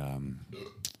the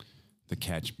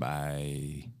catch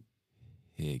by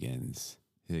Higgins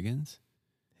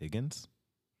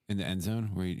in the end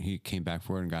zone where he came back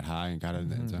for it and got high and got it in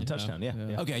the end zone. Touchdown. Yeah.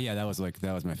 Yeah. Okay, yeah, that was my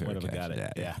favorite Whatever catch. got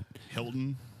it. Yeah.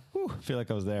 Hilton. Whew, I feel like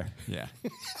I was there. Yeah.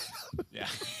 Yeah.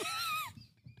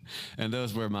 And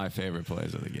those were my favorite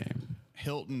plays of the game.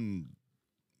 Hilton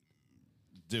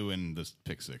doing this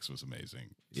pick six was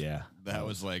amazing. Yeah. That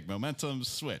was like momentum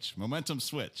switch.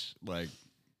 Like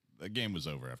the game was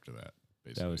over after that.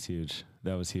 Basically.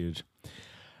 That was huge.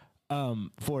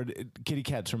 Ford, Kitty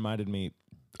Cats reminded me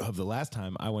of the last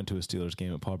time I went to a Steelers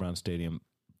game at Paul Brown Stadium.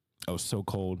 I was so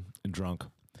cold and drunk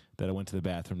that I went to the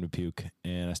bathroom to puke,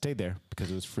 and I stayed there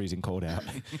because it was freezing cold out.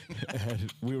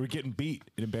 And we were getting beat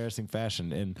in embarrassing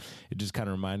fashion, and it just kind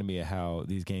of reminded me of how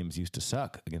these games used to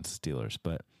suck against the Steelers,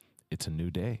 but it's a new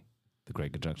day. The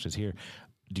Great Conjunction is here.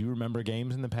 Do you remember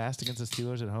games in the past against the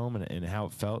Steelers at home and how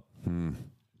it felt?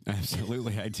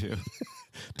 Absolutely, I do.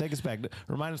 Take us back.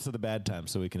 Remind us of the bad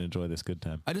times so we can enjoy this good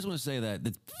time. I just want to say that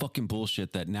it's fucking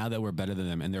bullshit that now that we're better than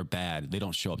them and they're bad, they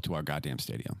don't show up to our goddamn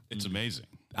stadium. It's amazing.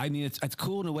 I mean, it's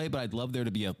cool in a way, but I'd love there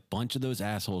to be a bunch of those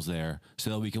assholes there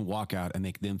so that we can walk out and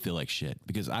make them feel like shit.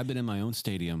 Because I've been in my own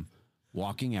stadium,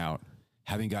 walking out,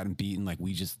 having gotten beaten like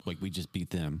we just beat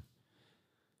them.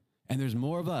 And there's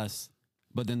more of us,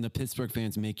 but then the Pittsburgh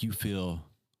fans make you feel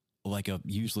like a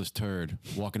useless turd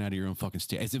walking out of your own fucking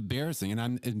stadium. It's embarrassing, and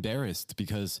I'm embarrassed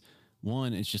because,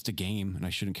 one, it's just a game, and I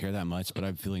shouldn't care that much, but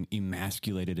I'm feeling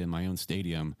emasculated in my own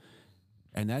stadium.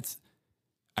 And it's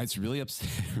really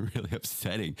really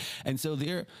upsetting. And so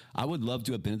I would love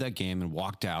to have been at that game and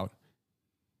walked out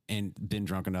and been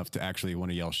drunk enough to actually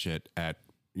want to yell shit at,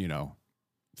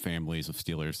 families of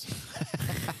Steelers.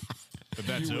 But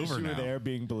that's You wish over you were now. there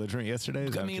being belligerent yesterday?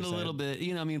 Is that I what mean, you're a saying? little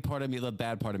bit, part of me, the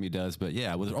bad part of me does, but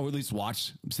yeah, or at least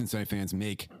watch Cincinnati fans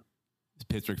make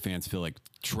Pittsburgh fans feel like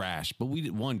trash. But we,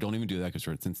 don't even do that because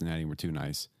we're at Cincinnati and we're too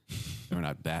nice. We're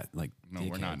not bad. Like, No,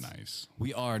 we're not dickheads. nice.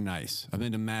 We are nice. I've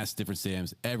been to mass different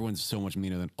stadiums. Everyone's so much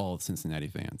meaner than all Cincinnati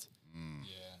fans.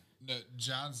 No,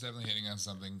 John's definitely hitting on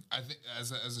something. I think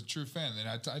as a true fan, and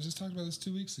I just talked about this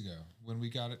 2 weeks ago when we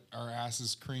got our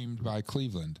asses creamed by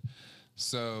Cleveland.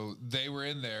 So they were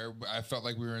in there. I felt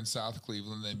like we were in South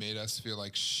Cleveland. They made us feel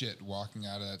like shit walking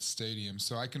out of that stadium.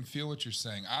 So I can feel what you're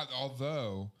saying.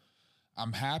 Although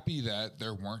I'm happy that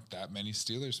there weren't that many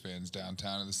Steelers fans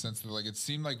downtown in the sense that it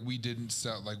seemed like we didn't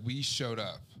sell, we showed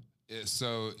up.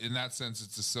 So in that sense,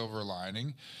 it's a silver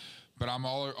lining. But I'm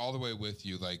all the way with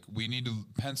you. Like, we need to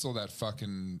pencil that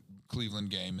fucking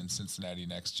Cleveland game in Cincinnati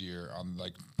next year on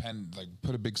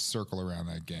put a big circle around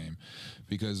that game,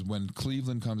 because when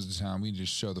Cleveland comes to town, we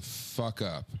just show the fuck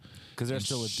up. Because they're and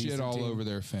still a shit decent all team? over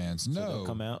their fans. they'll No,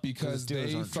 come out? because The Steelers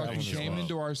they aren't fucking traveling as came well.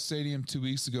 into our stadium 2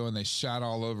 weeks ago and they shot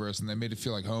all over us and they made it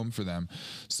feel like home for them.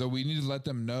 So we need to let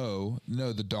them know,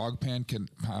 no, the dog pound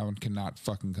cannot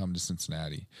fucking come to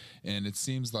Cincinnati. And it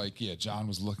seems like, John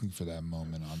was looking for that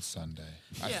moment on Sunday.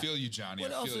 I Yeah. feel you, Johnny.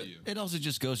 Well, I feel also, you. it also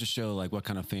just goes to show like what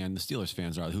kind of fan the Steelers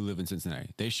fans are who live in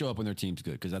Cincinnati. They show up when their team's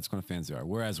good because that's what kind of fans they are.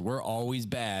 Whereas we're always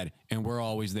bad and we're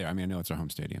always there. I mean, I know it's our home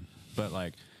stadium, but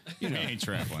like, you know, We ain't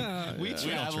traveling. we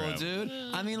travel, travel. dude.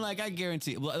 I mean, like, I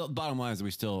guarantee. Well, bottom line is that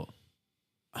we still.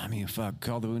 I mean, fuck,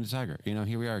 call the wounded tiger. You know,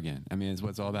 here we are again. I mean, it's what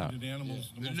it's all about.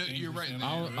 Animals, the most No, you're dangerous right.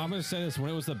 animals. I'm going to say this: when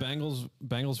it was the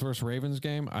Bengals versus Ravens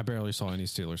game, I barely saw any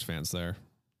Steelers fans there.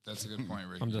 That's a good point,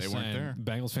 Rick. I'm just They weren't saying, there.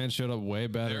 Bengals fans showed up way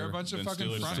better. They're a bunch of Then fucking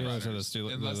Steelers front fans. runners. Steelers are the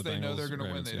Steelers- Unless the they know Bengals, they're going to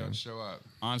win, Ravens they don't game. show up.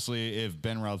 Honestly, if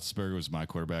Ben Roethlisberger was my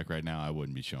quarterback right now, I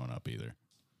wouldn't be showing up either.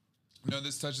 No,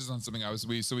 this touches on something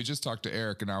we just talked to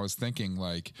Eric, and I was thinking,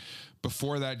 like,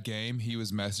 before that game, he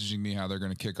was messaging me how they're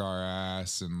going to kick our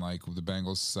ass and like the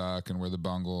Bengals suck and we're the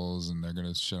Bungles and they're going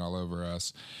to shit all over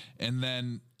us. And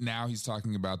then now he's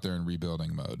talking about they're in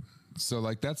rebuilding mode. So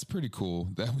like, that's pretty cool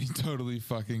that we totally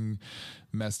fucking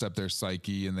messed up their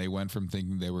psyche and they went from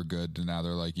thinking they were good to now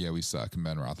they're like, yeah, we suck and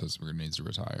Ben Roethlisberger needs to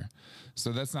retire.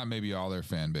 So that's not maybe all their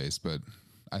fan base, but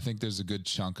I think there's a good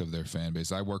chunk of their fan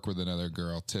base. I work with another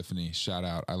girl, Tiffany, shout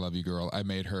out. I love you, girl. I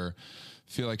made her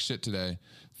feel like shit today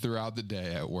throughout the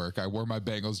day at work. I wore my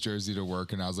Bengals jersey to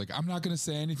work and I was like, I'm not going to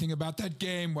say anything about that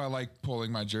game while like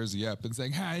pulling my jersey up and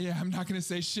saying, hi, yeah, I'm not going to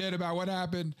say shit about what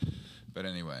happened. But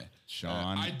anyway,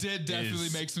 Sean I did definitely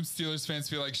is- make some Steelers fans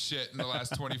feel like shit in the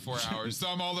last 24 hours. So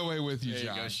I'm all the way with you,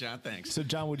 John. Sean. Thanks. So,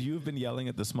 John, would you have been yelling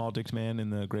at the small dicked man in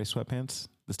the gray sweatpants,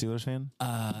 the Steelers fan?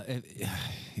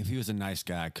 If he was a nice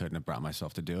guy, I couldn't have brought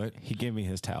myself to do it. He gave me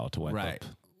his towel to wipe Right. up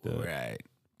the Right.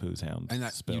 Poos Hound And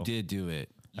spill. you did do it.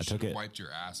 I took it. Wiped your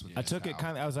ass with I took it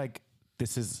kind of. I was like,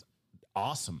 "This is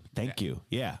awesome. Thank you."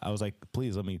 Yeah. I was like,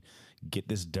 "Please let me get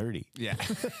this dirty." Yeah.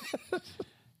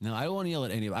 No, I don't want to yell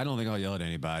at anybody. I don't think I'll yell at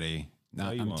anybody.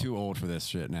 No, you I'm won't. too old for this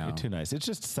shit now. You're too nice. It's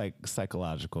just a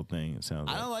psychological thing. It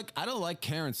sounds. I don't like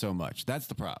caring so much. That's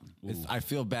the problem. I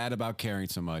feel bad about caring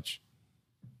so much.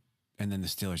 And then the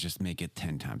Steelers just make it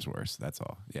 10 times worse. That's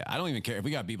all. Yeah, I don't even care if we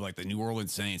got people like the New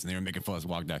Orleans Saints and they were making fun of us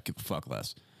walked out, fuck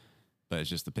less. But it's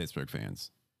just the Pittsburgh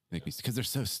fans make me because they're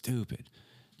so stupid.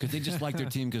 Because they just like their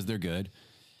team because they're good,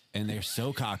 and they're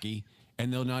so cocky,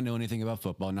 and they'll not know anything about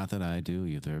football. Not that I do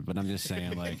either, but I'm just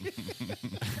saying, like,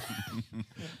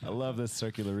 I love this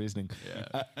circular reasoning.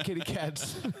 Kitty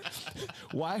Cats,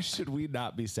 why should we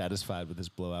not be satisfied with this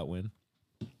blowout win?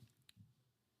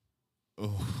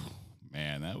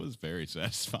 Man, that was very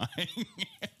satisfying.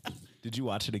 Did you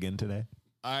watch it again today?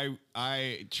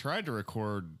 I tried to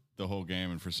record the whole game,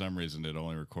 and for some reason, it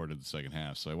only recorded the second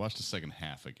half. So I watched the second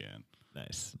half again.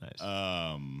 Nice.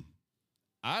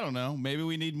 I don't know. Maybe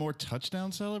we need more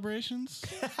touchdown celebrations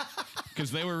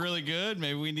because they were really good.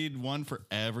 Maybe we need one for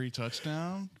every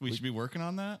touchdown. We should be working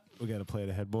on that. We got to play it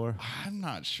ahead more. I'm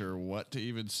not sure what to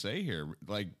even say here.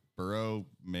 Like Burrow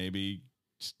maybe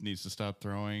just needs to stop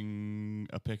throwing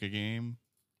a pick a game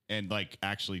and like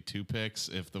actually 2 picks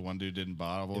if the one dude didn't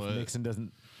bobble If it. Nixon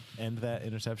doesn't end that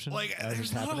interception, Like, as there's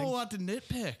it's not a happening? whole lot to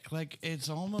nitpick. Like, it's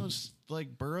almost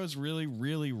like Burrow's really,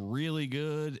 really, really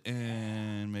good,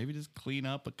 and maybe just clean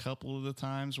up a couple of the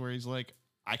times where he's like,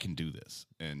 I can do this,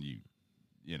 and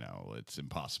you know, it's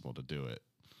impossible to do it.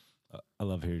 I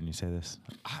love hearing you say this.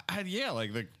 Yeah,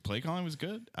 like the play calling was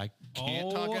good. I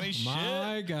can't talk any shit.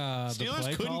 My God, the Steelers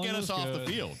play couldn't calling get us was off the good.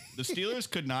 field. The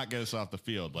Steelers could not get us off the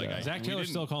field. Like Zach we Taylor's didn't-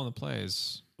 still calling the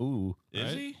plays. Ooh, Is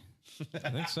right? he? I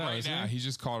think so. Right isn't now, he? he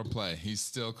just called a play. He's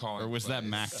still calling. Or was that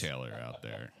plays. Mac Taylor out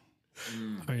there?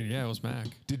 I mean, yeah, it was Mac.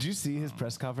 did you see his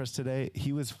press conference today?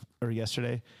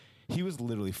 Yesterday, he was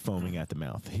literally foaming at the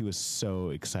mouth. He was so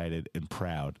excited and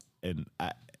proud, and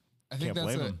I think can't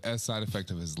blame that's him. a side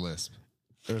effect of his lisp.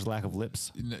 There's lack of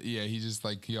lips. Yeah, he just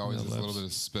like he always has a little bit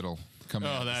of spittle coming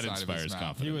out Oh, the that side of his inspires mouth.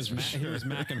 confidence. He was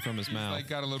macking from his mouth. Like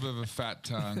got a little bit of a fat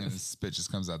tongue and his spit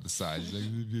just comes out the side. He's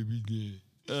like,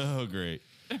 Oh, great.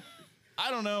 I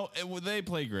don't know. They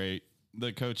play great.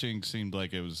 The coaching seemed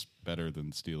like it was better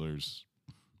than Steelers.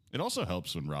 It also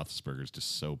helps when Roethlisberger's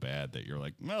just so bad that you're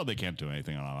like, well, they can't do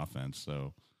anything on offense,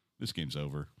 so this game's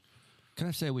over. Can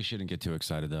I say we shouldn't get too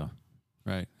excited though?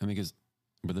 Right? I mean, because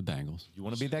with the Bengals. You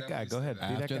want to be that guy? Go ahead. Be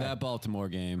that After guy. that Baltimore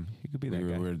game, You could be that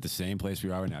we guy. were at the same place we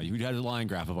are right now. You had a line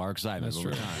graph of our excitement That's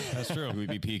over true. time. That's true. We'd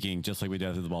be peaking just like we did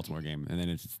after the Baltimore game, and then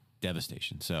it's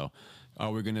devastation. So,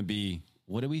 are we going to be?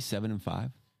 What are we?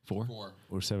 7-5, 4? 4.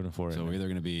 We're 7-4. So we're either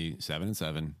going to be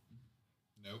 7-7,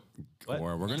 Nope.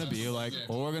 or we're going to be like,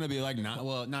 game.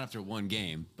 not after one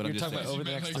game. But You're I'm just talking saying, about over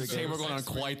the meant next like 3 say games. we're going on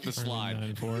quite the slide.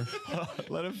 9-4.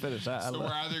 Let him finish. I So love- we're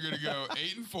either going to go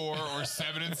 8-4 or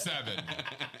 7-7.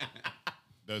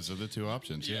 Those are the two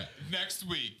options. Yeah. Next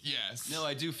week, yes. No,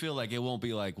 I do feel like it won't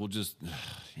be like we'll just,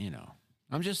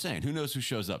 I'm just saying, who knows who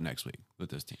shows up next week with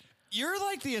this team? You're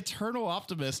like the eternal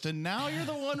optimist, and now you're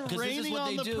the one Because this is raining what on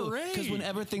they the do. parade. Because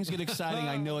whenever things get exciting,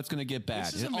 I know it's going to get bad.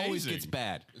 This is It always amazing. gets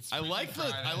bad. I like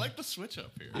the switch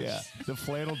up here. Yeah, the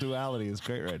flannel duality is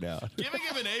great right now. Giving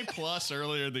him an A+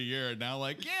 earlier in the year, and now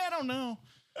like, yeah, I don't know.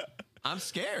 I'm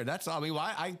scared. That's all. I mean,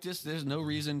 why? There's no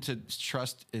reason to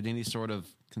trust in any sort of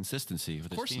consistency with Of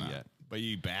this course team not. yet. But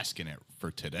you bask in it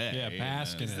for today. Yeah,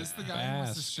 bask in and Is it. this the guy who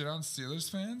wants to Bass. shit on Steelers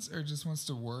fans or just wants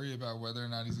to worry about whether or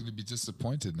not he's going to be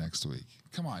disappointed next week?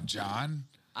 Come on, John.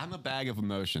 I'm a bag of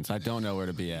emotions. I don't know where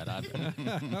to be at.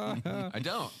 I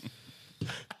don't.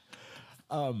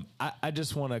 I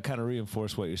just want to kind of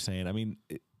reinforce what you're saying. I mean,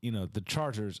 the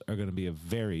Chargers are going to be a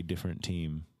very different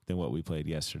team than what we played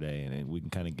yesterday, and we can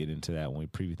kind of get into that when we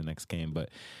preview the next game. But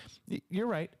you're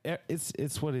right.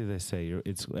 It's what do they say?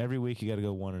 It's every week you got to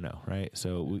go 1-0, right?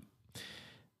 So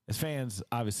as fans,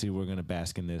 obviously we're going to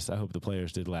bask in this. I hope the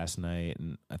players did last night,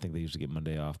 and I think they usually get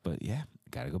Monday off. But yeah,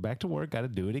 got to go back to work. Got to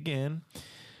do it again.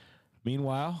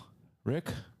 Meanwhile, Rick,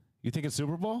 you think it's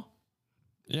Super Bowl?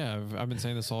 Yeah, I've been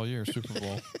saying this all year. Super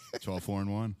Bowl.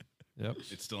 12-4-1. Yep.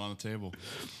 It's still on the table.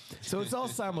 So it's all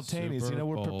simultaneous. Super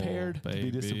We're Bowl, prepared to be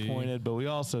baby. disappointed, but we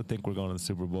also think we're going to the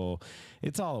Super Bowl.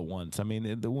 It's all at once. I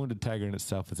mean, the Wounded Tiger in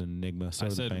itself is an enigma. So I are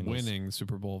the said Bengals. winning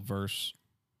Super Bowl versus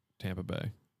Tampa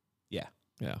Bay. Yeah.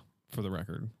 Yeah, for the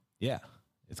record. Yeah.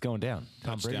 It's going down.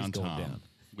 Tom Brady's Touchdown going Tom. down.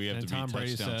 We have And to Tom beat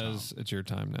Brady touchdown says it's your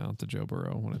time now to Joe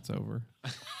Burrow when it's over.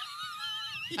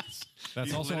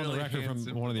 That's He also on the literally record hands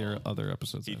from him one of the the other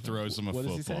episodes. He I think. throws him a What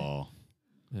does he say? football.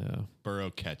 Yeah. Burrow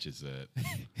catches it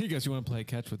He goes, "You want to play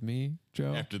catch with me,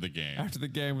 Joe?" after the game. After the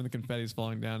game when the confetti's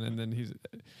falling down, and then he's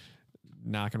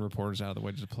knocking reporters out of the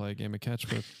way to play a game of catch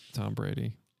with Tom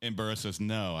Brady. And Burrow says,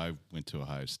 "No, I went to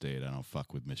Ohio State. I don't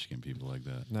fuck with Michigan people like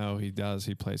that." No, he does.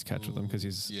 He plays catch with them because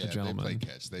he's Yeah, a gentleman. they play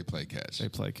catch. They play catch. They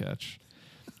play catch.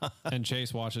 And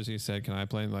Chase watches. He said, "Can I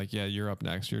play?" And like, yeah, you're up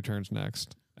next. Your turn's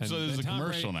next. And So there's and a Tom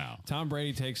commercial Brady- now. Tom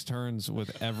Brady takes turns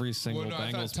with every single Well, no,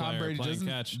 I thought Bengals Tom player Brady playing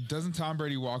catch. doesn't Tom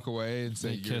Brady walk away and say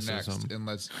He you're kisses next him. and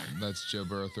let's Joe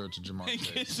Burrow throw it to Jamar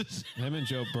Chase. Him and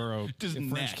Joe Burrow Just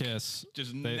French neck. kiss.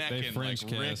 Just they necking French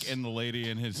like kiss. Rick and the lady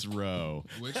in his row.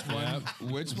 Which one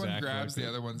exactly grabs like the that.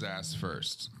 other one's ass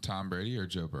first? Tom Brady or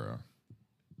Joe Burrow?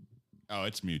 Oh,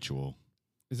 it's mutual.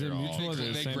 Is it They're all- mutual at the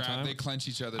They same time? they clench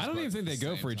each other's I don't even butts think at they the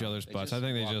go same for each time. other's They butts. I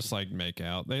think they just like make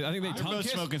out. I think they They're tongue both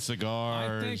kiss. smoking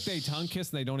cigars. I think they tongue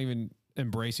kiss and they don't even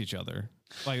embrace each other.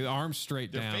 Like the arms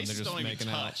straight Their down. faces They're just don't even making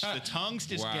touch. out. The tongues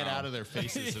just Wow. get out of their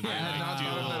faces. And they I had not like,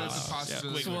 thought of that as a do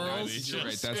possibility. squiggles. but Swirls. You're right.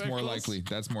 That's more Squiggles. likely.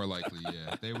 That's more likely.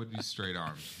 Yeah, they would be straight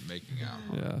arms making out.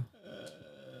 Yeah.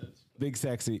 Big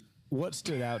Sexy. What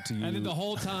stood out to you? And then the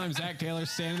whole time Zach Taylor's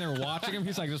standing there watching him,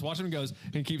 he's like just watching him goes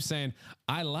and keeps saying,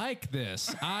 "I like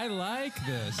this. I like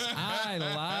this. I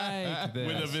like this.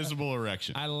 With a visible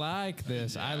erection. I like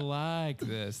this. I like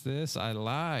this. This I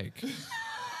like."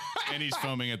 And he's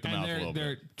foaming at the And mouth a little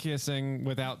they're bit. kissing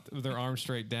without their arms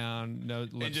straight down, no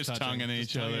lips just touching, tonguing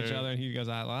each other. And he goes,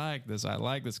 "I like this. I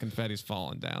like this." Confetti's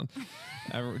falling down.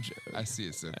 I see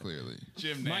it so clearly.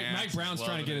 Jim Mike Nantz Brown's is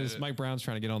trying to get loving his it. Mike Brown's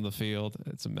trying to get on the field.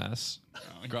 It's a mess.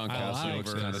 I Gronkowski like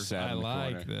looks kind of this. sad I in the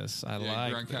like corner. this. I Yeah,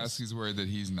 like this. Gronkowski's worried that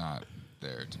he's not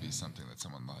there to be something that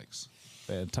someone likes.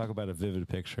 Man, talk about a vivid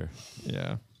picture.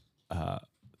 Yeah.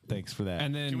 Thanks for that.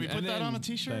 And then Can we put and that then on a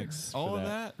t-shirt? Thanks All for of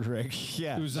that? Rick.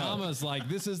 Yeah. Uzama's like,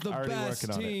 "This is the Already best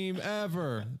working on it. team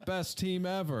ever. Best team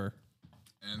ever."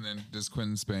 And then does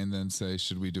Quentin Spain then say,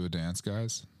 "Should we do a dance,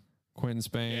 guys"? Quentin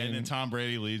Spain. And then Tom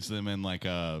Brady leads them in like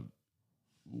a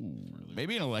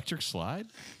maybe an electric slide.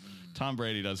 Tom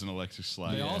Brady does an electric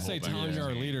slide. they the all whole say, thing. "Tom, you're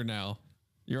our leader now.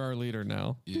 You're our leader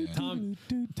now." Yeah.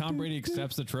 Tom Brady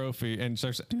accepts the trophy and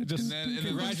starts just And then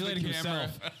congratulating looks at the camera,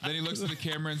 himself. Then he looks at the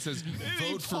camera and says,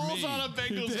 He "Vote for pulls me." on a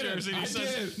Bengals jersey and he I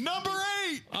says, did. "Number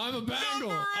 8." I'm a Bengal.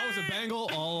 Number I was a Bengal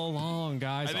all along,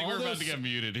 guys. I think all we're about to get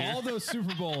muted here. All those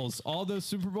Super Bowls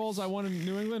I won in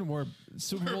New England were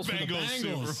Super Bowls for the Bengals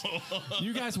Bengals. Super Bowl.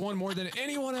 You guys won more than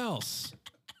anyone else.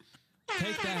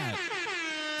 Take that.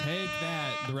 Take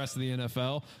that, the rest of the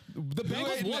NFL. The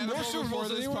Bengals ate won an more NFL Super before Bowls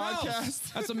than this anyone else.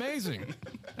 podcast? That's amazing.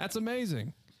 That's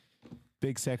amazing.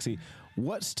 Big Sexy.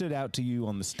 What stood out to you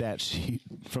on the stat sheet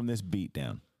from this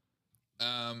beatdown?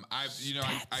 I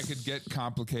could get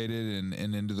complicated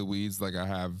and into the weeds like I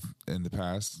have in the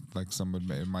past, like someone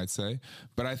might say.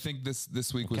 But I think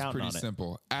this week was counting pretty on it.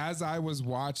 simple. As I was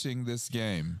watching this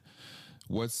game,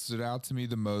 what stood out to me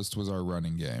the most was our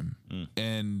running game.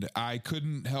 And I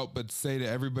couldn't help but say to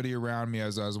everybody around me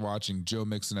as I was watching, Joe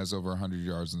Mixon has over 100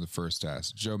 yards in the first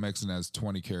half. Joe Mixon has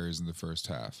 20 carries in the first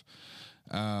half.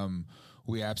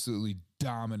 We absolutely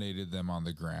dominated them on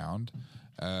the ground.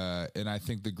 And I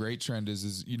think the great trend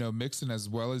is Mixon, as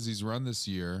well as he's run this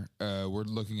year, we're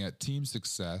looking at team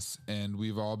success, and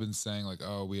we've all been saying like,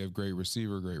 oh, we have great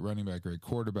receiver, great running back, great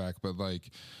quarterback, but like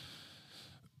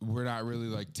we're not really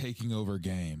like taking over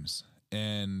games.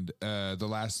 And the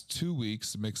last 2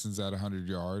 weeks, Mixon's at 100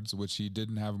 yards, which he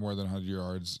didn't have more than 100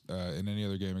 yards in any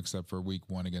other game except for week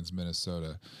 1 against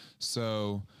Minnesota.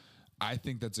 So I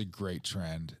think that's a great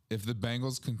trend. If the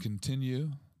Bengals can continue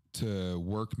to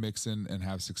work Mixon and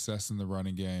have success in the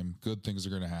running game, good things are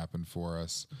going to happen for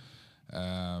us.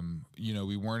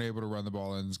 We weren't able to run the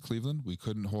ball in Cleveland. We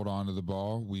couldn't hold on to the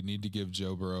ball. We need to give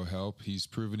Joe Burrow help. He's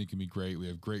proven he can be great. We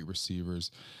have great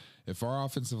receivers. If our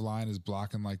offensive line is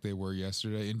blocking like they were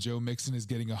yesterday, and Joe Mixon is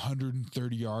getting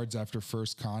 130 yards after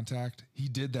first contact, he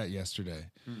did that yesterday.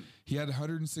 He had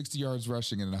 160 yards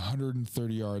rushing and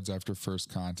 130 yards after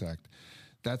first contact.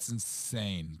 That's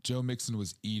insane. Joe Mixon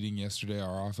was eating yesterday.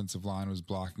 Our offensive line was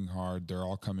blocking hard. They're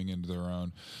all coming into their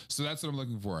own. So that's what I'm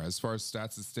looking for. As far as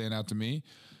stats that stand out to me,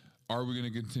 are we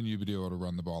going to continue to be able to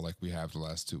run the ball like we have the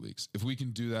last 2 weeks? If we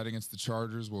can do that against the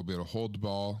Chargers, we'll be able to hold the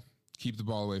ball, keep the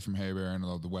ball away from Haybear and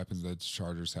all the weapons that the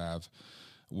Chargers have.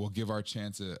 We'll give our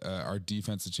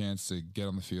defense a chance to get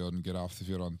on the field and get off the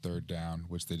field on third down,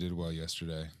 which they did well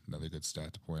yesterday. Another good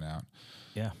stat to point out.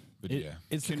 Yeah. But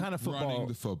It's the kind of football. Running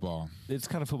the football. It's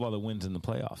the kind of football that wins in the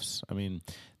playoffs. I mean,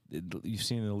 you've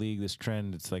seen in the league this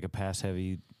trend. It's like a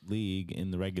pass-heavy league in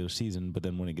the regular season, but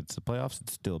then when it gets to the playoffs,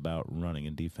 it's still about running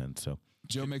and defense. So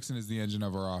Joe Mixon is the engine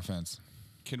of our offense.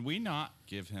 Can we not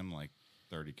give him like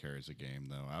 30 carries a game,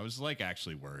 though? I was like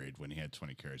actually worried when he had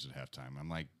 20 carries at halftime. I'm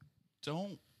like,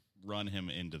 don't run him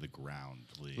into the ground,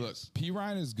 please. Look, P.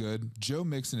 Ryan is good. Joe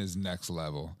Mixon is next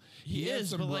level. He had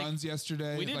some runs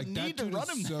yesterday. We didn't that need to dude run is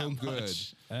him so that good.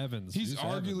 much. Evans. He's use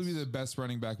arguably Evans. the best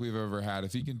running back we've ever had.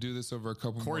 If he can do this over a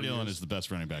couple Corey more Dillon years, is the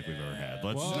best running back we've ever had.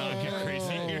 Let's not get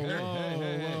crazy here.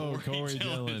 Whoa, Corey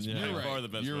Dillon. is Yeah. by far the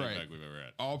best You're running right. back we've ever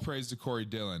had. all praise to Corey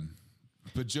Dillon.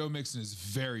 But Joe Mixon is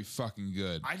very fucking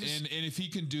good. And if he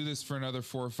can do this for another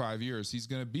 4 or 5 years, he's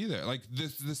going to be there. Like the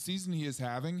season he is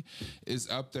having is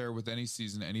up there with any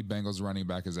season any Bengals running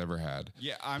back has ever had.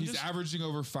 Yeah, he's averaging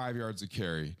over 5 yards a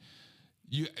carry.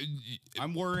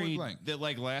 I'm worried blank. that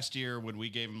like last year when we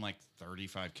gave him like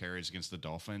 35 carries against the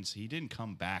Dolphins, he didn't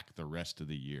come back the rest of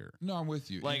the year. No, I'm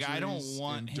with you. Like I don't Injuries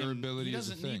want and him. durability He is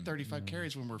a doesn't need thing. 35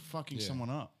 carries when we're fucking someone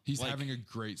up. He's Like, having a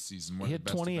great season. One He of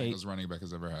the had best 28. Bengals running back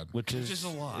has ever had. which is is a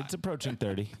lot. It's approaching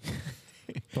 30.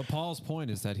 But Paul's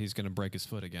point is that he's going to break his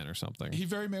foot again or something. He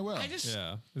very may well. I just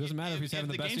Yeah. It doesn't matter if he's having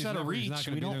the best game's season out of ever, he's not reach.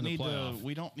 gonna We be there don't in the need to. playoff.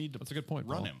 We don't need to. That's a good point,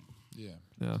 Run Paul. him. Yeah.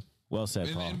 Yeah. Well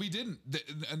said, Paul. And we didn't.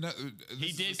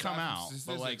 He did come out,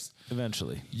 but like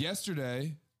Eventually.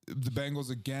 yesterday, the Bengals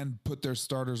again put their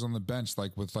starters on the bench,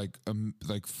 with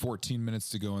 14 minutes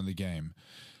to go in the game.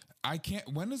 I can't.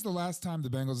 When is the last time the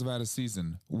Bengals have had a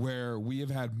season where we have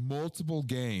had multiple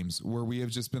games where we have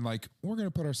just been like, we're going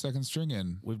to put our second string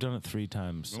in? We've done it 3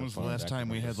 times. when was the last time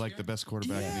we had like the best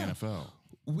quarterback in the NFL?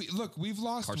 We've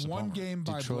lost Carson one Palmer. game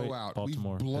by Detroit, blowout.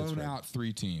 Baltimore, We've blown Pittsburgh. out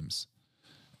 3 teams.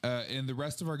 And the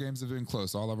rest of our games have been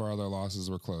close. All of our other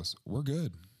losses were close. We're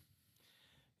good.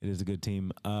 It is a good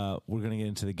team. We're going to get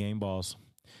into the game balls.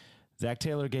 Zach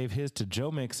Taylor gave his to Joe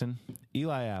Mixon,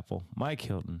 Eli Apple, Mike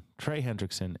Hilton, Trey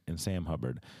Hendrickson, and Sam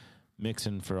Hubbard.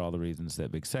 Mixon for all the reasons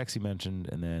that Big Sexy mentioned,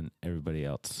 and then everybody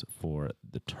else for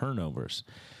the turnovers.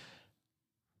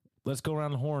 Let's go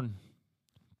around the horn.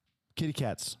 Kitty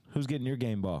Cats, who's getting your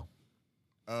game ball?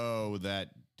 Oh, that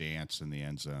dance in the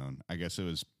end zone. I guess it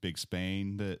was Big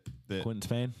Spain that Quentin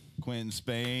Spain? Quentin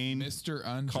Spain Mr.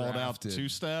 Undrafted. called out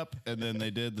 2-step, and then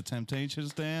they did the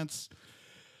Temptations dance.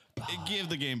 Give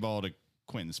the game ball to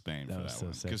Quentin Spain for That that was so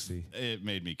one because sexy. it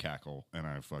made me cackle, and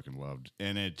I fucking loved.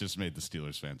 And it just made the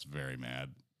Steelers fans very mad.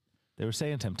 They were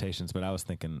saying Temptations, but I was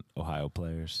thinking Ohio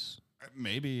players.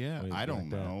 Maybe, yeah. What do you I don't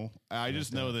think like that? know. I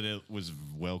just know that it was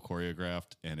well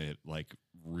choreographed, and it like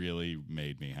really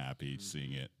made me happy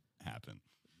seeing it happen.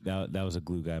 That was a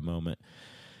glue guy moment.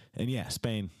 And yeah,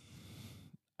 Spain.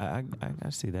 I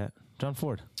see that. John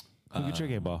Ford, who gets your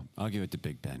game ball? I'll give it to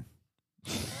Big Ben.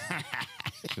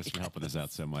 Just for helping us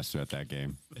out so much throughout that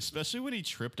game. Especially when he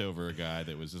tripped over a guy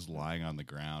that was just lying on the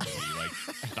ground. And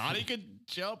he thought he could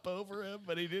jump over him,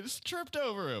 but he just tripped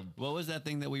over him. What was that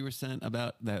thing that we were sent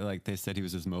about? That like they said he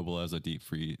was as mobile as a deep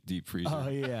freezer. Oh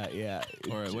yeah.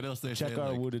 Or what else they Check say?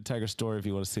 our Like, Wounded Tiger story if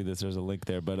you want to see this. There's a link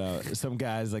there. But some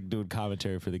guys like doing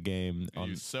commentary for the game. He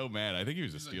was so mad. I think he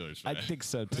was a Steelers I fan. think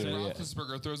so Ben too. Yeah.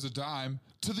 Roethlisberger throws a dime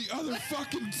to the other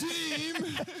fucking team.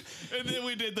 And then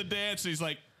we did the dance. And he's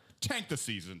like, tank the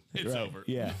season. It's Right. over.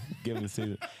 Yeah, give him the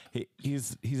season.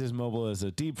 He's as mobile as a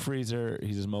deep freezer.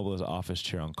 He's as mobile as an office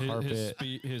chair on carpet.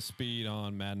 His speed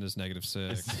on Madden is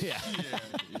 -6. Yeah.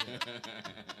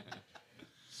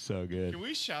 So good. Can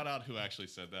we shout out who actually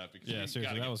said that? Because Yeah, we seriously,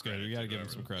 gotta that give was good. credit We got to to give him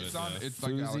whoever- some credit. It's on. yeah. It's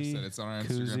like Alex Kuzi, said. It's on our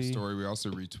Instagram Kuzi. story. We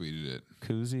also retweeted it.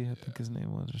 Kuzi, I think his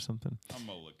name was, or something. I'm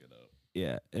going to look it up.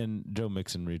 Yeah, and Joe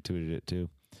Mixon retweeted it too.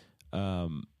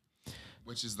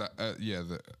 Which is the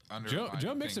the underlying Joe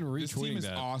thing. Mixon This team retweeting is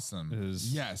that awesome.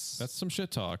 is- Yes, That's some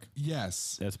shit talk.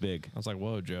 yes. That's big. I was like,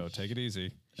 whoa, Joe, take it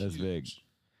easy. That's big.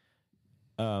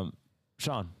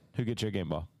 Sean, who gets your game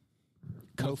ball?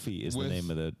 Kofi is the with- name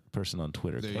of the person on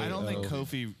Twitter. There you I don't think K-O.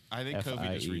 Kofi. I think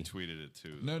Kofi just F-I-E. retweeted it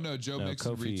too. No, Joe No,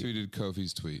 Mixon Kofi- retweeted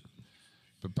Kofi's tweet,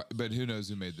 but who knows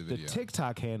who made the The video?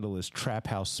 TikTok handle is Trap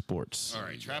House Sports. All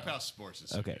right, Trap House Sports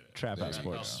is Okay, Trap House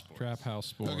Sports. Trap House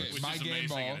Sports. Okay. Which My is game amazing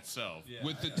ball in itself.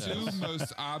 With the two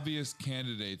most obvious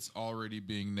candidates already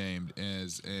being named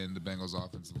is in the Bengals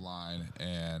offensive line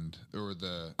or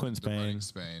the Quentin the running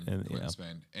Spain. Spain, And, Quentin yeah.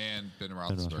 Spain, and Ben Ben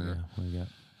Roethlisberger. Roethlisberger. What do you got?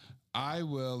 I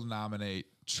will nominate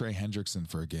Trey Hendrickson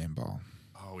for a game ball.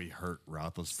 Oh, he hurt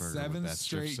Roethlisberger. 7 with that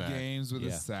strip straight sack. games with Yeah.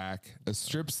 a sack, a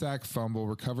strip sack fumble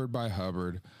recovered by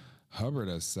Hubbard. Hubbard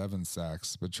has 7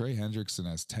 sacks, but Trey Hendrickson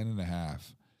has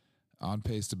 10.5. On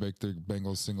pace to break the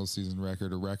Bengals single season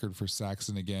record, a record for sacks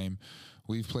in a game.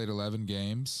 We've played 11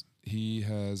 games. He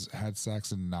has had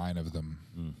sacks in 9 of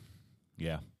them.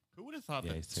 Yeah, Who would have thought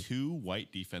Yeah, that he's sick. 2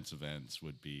 white defensive ends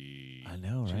would be? I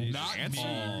know, right? Not answer?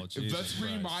 Oh, Jesus Let's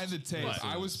Christ. rewind the tape. What?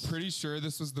 I was pretty sure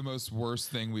this was the most worst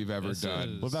thing we've ever This done.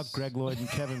 is- What about Greg Lloyd and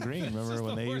Kevin Green? Remember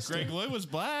when they used to? Greg Lloyd was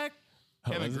black.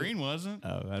 Kevin was it? Green wasn't.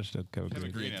 Oh, I should have Kevin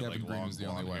Kevin Green. Green, Yeah, had, Kevin like, Green long was the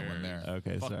only blonde white one hair. there.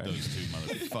 Okay, Fuck sorry. those two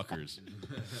motherfuckers.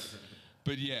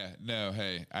 But yeah, no,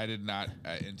 hey, I did not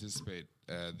anticipate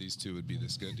these two would be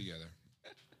this good together.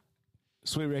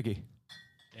 Sweet Ricky,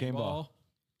 game ball.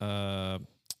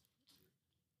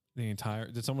 The entire.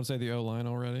 Did someone say the O line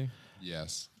already?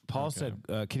 Yes. Paul said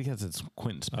Kitty Cat said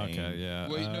Quentin Spain. Okay, yeah.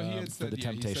 Well, no, he had for said the he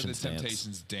said the Temptations dance.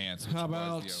 Temptations dance. which How was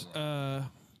about the O-line.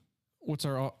 what's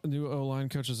our new O line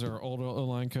coach? Is our old O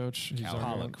line coach? He's Calvin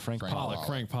our- Pollock, Frank Frank Pollock. Pollock.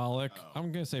 Frank Pollock.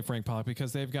 I'm going to say Frank Pollock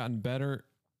because they've gotten better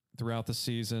throughout the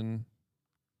season.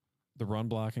 The run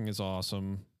blocking is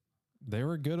awesome. They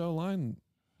were a good O line.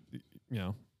 You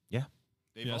know, Yeah,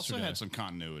 They've also Yesterday. had some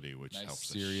continuity, which Nice, helps.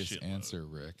 serious a shitload. answer,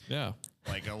 Rick. yeah.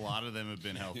 Like a lot of them have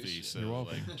been healthy. So You're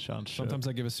welcome. like, Sean. Sometimes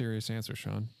I give a serious answer,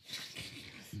 Sean.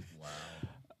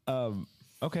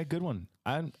 Okay, good one.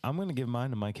 I'm going to give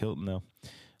mine to Mike Hilton though.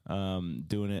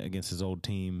 Doing it against his old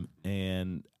team,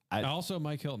 and Also,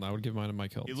 Mike Hilton. I would give mine to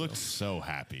Mike Hilton. he looked so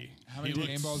happy. How many he looked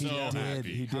game balls so did he have?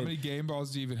 happy. He How did. many game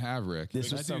balls do you even have, Rick? This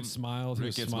That was dude smiled. He Rick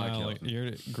was gets Mike smiling,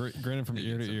 Hilton. grinning from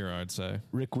ear to ear. I'd say.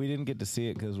 Rick, we didn't get to see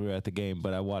it because we were at the game,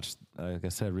 but I watched, like I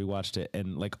said, rewatched it,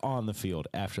 and like on the field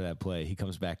after that play, he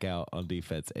comes back out on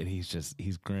defense, and he's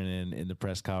grinning in the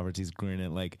press conference. He's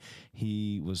grinning like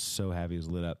he was so happy. He was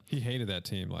lit up. He hated that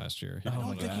team last year. He I didn't don't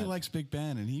like think that. he likes Big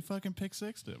Ben, and he fucking pick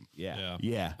sixed him. Yeah,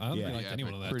 Yeah. I don't think he yeah. liked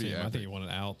anyone on that Pretty team. I epic. think he wanted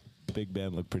out. Big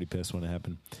Ben looked pretty pissed when it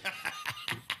happened.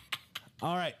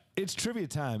 All right, it's trivia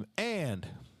time, and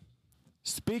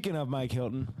speaking of Mike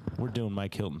Hilton, we're doing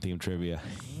Mike Hilton themed trivia.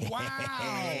 Wow.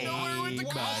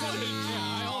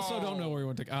 I also don't know where he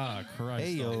went to. Christ.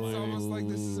 Hey It's almost like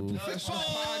this is a yo, professional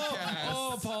podcast.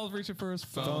 Oh, Paul's reaching for his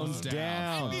phone. phones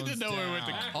down, I need to know where he went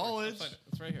to college.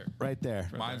 It's right here. right there.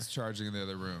 Mine's charging in the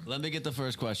other room. Let me get the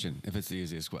first question, if it's the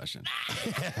easiest question.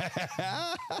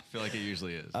 I feel like it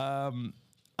usually is.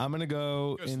 I'm gonna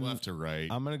go Goes in left to right.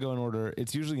 I'm gonna go in order.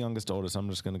 It's usually youngest to oldest. I'm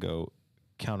just gonna go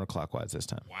counterclockwise this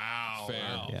time. Wow. Fair.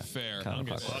 Wow. Yeah. Fair.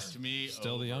 Counterclockwise. Fucked me.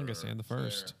 Still the over. youngest and the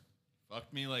first.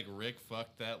 Fucked me like Rick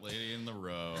fucked that lady in the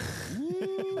row.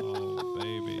 Oh,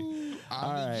 baby. I'm All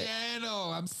the right.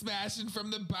 Yano. I'm smashing from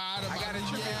the bottom. I got a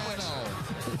Yano.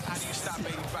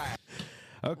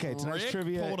 Okay, tonight's Rick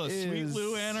trivia pulled a is sweet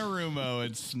Lou Anarumo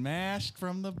and smashed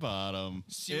from the bottom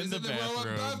She in was the in the row above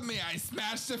bathroom. me. I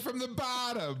smashed her from the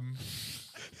bottom.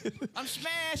 I'm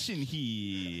smashing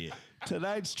here.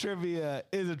 Tonight's trivia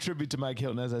is a tribute to Mike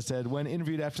Hilton, as I said. When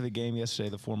interviewed after the game yesterday,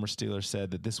 the former Steeler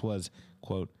said that this was,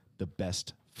 quote, the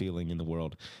best feeling in the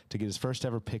world to get his first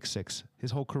ever pick six,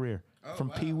 his whole career.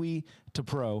 From Pee-wee to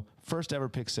pro, first ever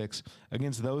pick six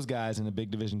against those guys in a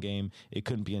big division game. It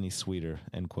couldn't be any sweeter,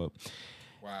 end quote.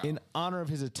 Wow. In honor of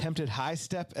his attempted high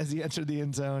step as he entered the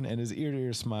end zone and his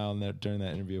ear-to-ear smile during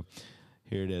that interview,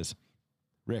 here it is.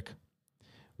 Rick,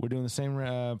 we're doing the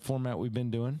same format we've been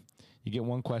doing. You get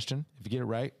one question. If you get it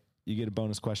right, you get a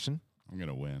bonus question. I'm going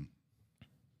to win.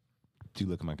 Do you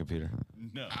look at my computer?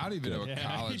 No. I don't even know what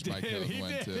college Mike Hilton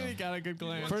went to. He got a good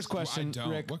glance. First question, I don't.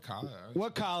 Rick. What college?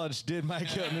 What college did Mike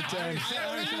Hilton attend?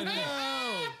 I don't even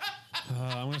know.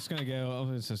 I'm just gonna go.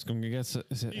 I'm just gonna guess.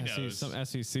 Is it He knows. some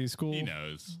SEC school? He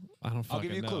knows. I don't fucking I'll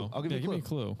give you a clue. know. I'll give you a clue. Give me a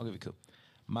clue. I'll give you a clue.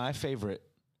 My favorite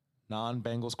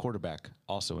non-Bengals quarterback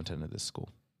also attended this school.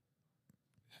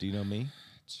 Do you know me?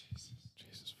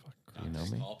 Jesus fucking Do you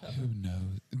know me? Who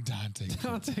knows? Dante.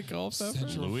 Dante Culpepper.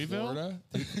 Central Louisville? Florida?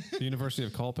 The University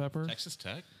of Culpeper. Texas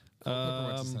Tech? Culpeper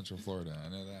went to Central Florida. I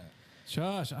know that.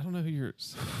 Josh, I don't know who your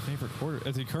favorite quarter.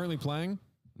 Is he currently playing?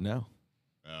 No.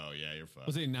 Oh, yeah, you're fucked.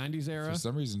 Was it 90s era? For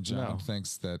some reason, John No.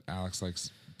 thinks that Alex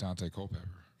likes Dante Culpepper.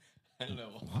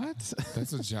 What?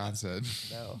 That's what John said.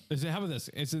 No. Is it? How about this?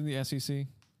 It's in the SEC.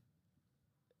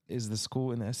 Is the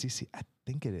school in the SEC? I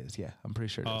think it is. Yeah, I'm pretty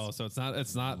sure it is. Oh, so it's not.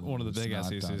 It's not one of the It's big not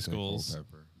SEC Dante schools.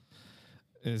 Culpepper.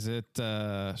 Is it?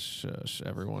 Shush!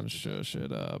 Everyone, shush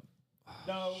it up.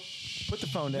 No. Put the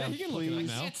phone down, you can look it up please.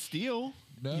 now. Steal.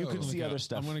 No. You can see other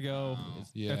stuff. I'm gonna go.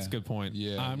 Yeah. That's a good point.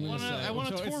 Yeah. I'm gonna say. I wanna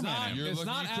so it's torment not, him. You're it's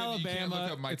looking- not you can't look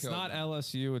Alabama. up Mike It's not Hilton.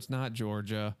 LSU. It's not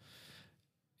Georgia.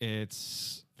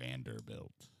 It's.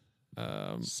 Vanderbilt.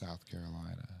 South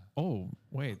Carolina. Oh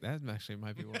wait, that actually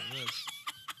might be what it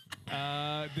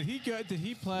is. Did he go? Did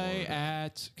he play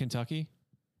at Kentucky?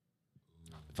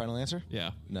 Final answer?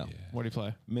 Yeah. No. Where did he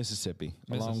play? Mississippi.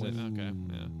 Along Mississippi. with Okay.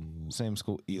 Yeah. same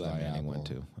school Eli Eli Manning went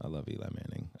Apple. to. I love Eli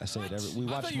Manning. I say it every. We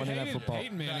I watch thought you Monday Night hated Football.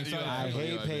 Peyton Manning. so I Eli hate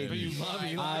Manning. Peyton. But you love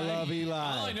Eli. I love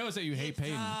Eli. All I know is that you hate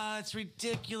Peyton. It's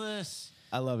ridiculous.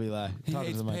 I love Eli. He Talking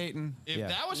hates to the mic. Peyton. If Yeah.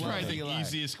 that was Love probably the Eli.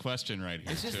 easiest question right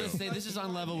here, It's just too. let's say this is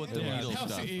on level with the Yeah, Beatles that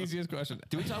was stuff. the easiest question.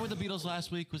 Did we talk about the Beatles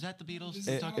last week? Was that the Beatles?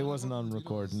 It wasn't on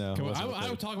record. No. Can it we- wasn't I would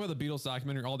recorded. talk about the Beatles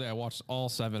documentary all day. I watched all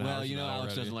 7 Well, hours. you know, of that Alex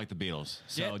already. doesn't like the Beatles.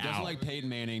 So Get doesn't out. like Peyton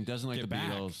Manning, doesn't like Get the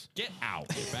back. Beatles. Get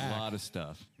out. A back. lot of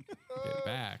stuff. Get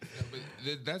back.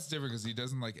 But that's different because he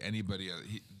doesn't like anybody.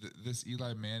 This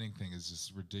Eli Manning thing is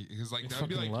just ridiculous. Because like that would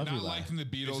be like fucking love not Eli. liking the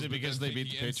Beatles Is it but because then they beat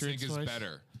thinking the Patriots NSYNC is twice?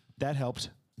 better. That helped.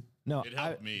 No, It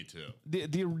helped me, too.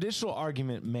 the initial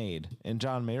argument made, and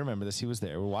John may remember this, he was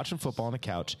there. We're watching football on the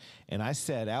couch, and I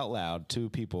said out loud to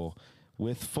people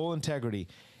with full integrity,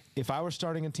 if I were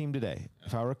starting a team today,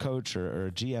 if I were a coach or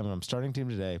a GM and I'm starting a team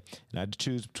today, and I had to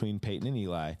choose between Peyton and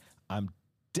Eli, I'm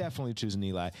definitely choosing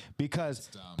Eli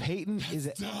because Peyton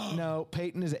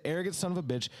Peyton is an arrogant son of a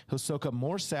bitch. He'll soak up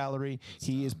more salary.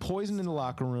 He is poisoned in the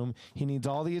locker room. He needs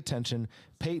all the attention.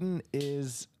 Peyton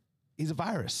he's a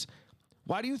virus.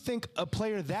 Why do you think a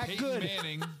player that Peyton good?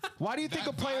 Manning, Why do you think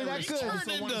a player that virus good? also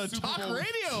Turned won a into Super talk Bowl with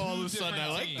radio all of two a sudden. I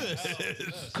like different this.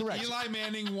 teams. Correct. Eli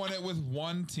Manning won it with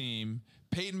one team.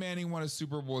 Peyton Manning won a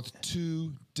Super Bowl with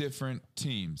two different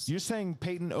teams. You're saying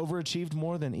Peyton overachieved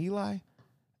more than Eli?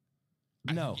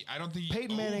 No. I don't think he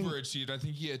Peyton Manning- overachieved. I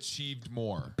think he achieved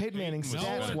more. Peyton Manning was a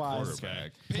stats better wise.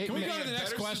 quarterback. Can we Manning go to had the next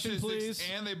better question, statistics, please?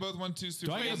 And they both won two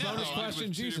Super Do I Bowls. get a bonus with question? two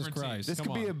Jesus different Christ. teams. This Come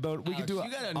could be on. a boat. We could do You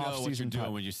an gotta know what you're off-season doing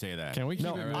pod. when you say that. Can we keep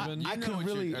No, it moving? I know could what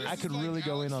you're- really, This I This could is like really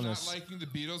go in Alex on not this. liking the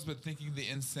Beatles, but thinking the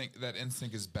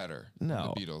NSYNC is better. No,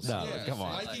 than the Beatles. no, Yes. come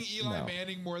on. Liking Eli No.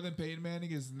 Manning more than Peyton Manning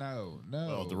is no.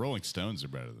 Oh, the Rolling Stones are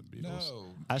better than Beatles.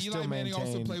 No. I Eli still Manning also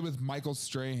maintain- played with Michael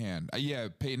Strahan. Yeah,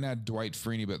 Peyton had Dwight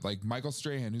Freeney, but like Michael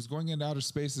Strahan, who's going into outer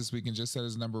space this week and just had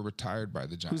his number retired by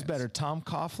the Giants. Who's better, Tom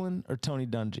Coughlin or Tony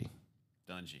Dungy?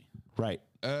 Dungy. Right.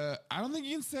 I don't think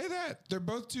you can say that. They're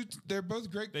both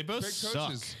great. They both great suck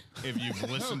coaches. if you've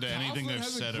listened to anything Coughlin they've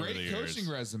has said a over great the years. coaching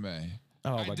resume.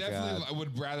 Oh, I my definitely God.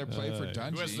 would rather play for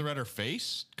Dungy. Who has the redder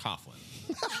face? Coughlin.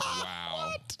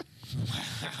 Wow.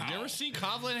 You ever seen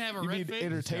Coughlin have a You red mean face?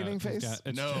 entertaining face?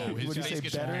 No, his Would you face say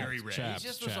gets better? very red. Chapped. He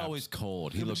just was always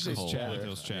cold. He He looks looks cold. chapped.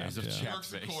 Feels chapped, He's a yeah. chapped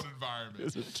Works in face. cold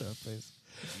environments.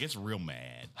 He gets real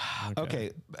mad.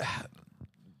 Okay.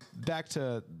 Back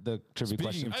to the trivia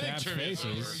Speaking question. of chapped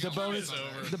faces,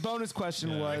 The bonus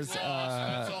question was.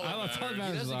 I love talking about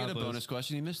He his doesn't get a office. bonus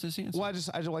question. He missed his answer. Well, I just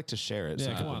like to share it. so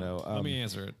Yeah, come people on. know. Let me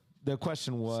answer it. The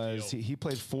question was he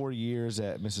played 4 years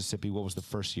at Mississippi. What was the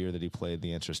first year that he played?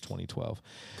 The answer is 2012.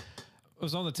 It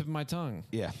was on the tip of my tongue.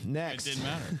 Yeah. It Next. didn't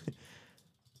matter.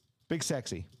 Big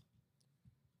Sexy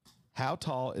How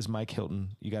tall is Mike Hilton?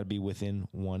 You got to be within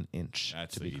 1 inch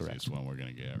That's to the be correct. easiest one we're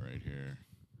gonna get right here.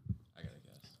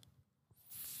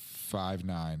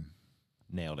 5'9".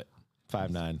 Nailed it.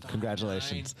 5'9".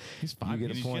 Congratulations. He's You 5.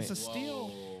 get a He point. gets a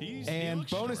steal. And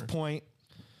bonus point,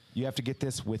 you have to get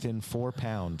this within 4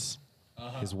 pounds,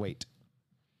 his weight.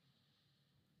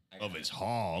 Of his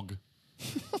hog.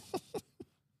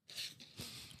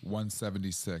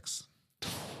 176.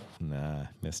 Nah,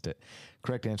 missed it.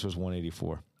 Correct answer was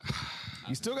 184.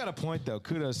 You still got a point, though.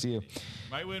 Kudos to you.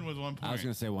 Might win with 1 point. I was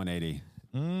going to say 180.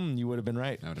 You would have been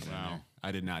right. That would have been Wow. there.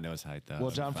 I did not know his height, though.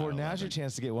 Well, John Ford, now's your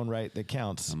chance to get one right that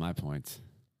counts. On my points.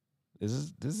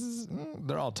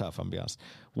 They're all tough, I'm going to be honest.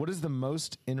 What is the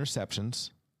most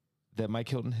interceptions that Mike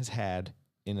Hilton has had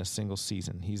in a single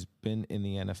season? He's been in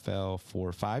the NFL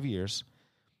for 5 years.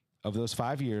 Of those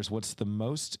 5 years, what's the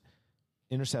most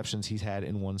interceptions he's had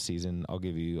in one season? I'll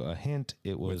give you a hint.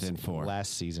 It was Within 4.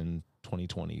 last season,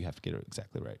 2020. You have to get it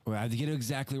exactly right. Well, I have to get it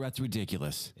exactly right. That's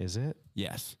ridiculous. Is it?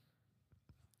 Yes.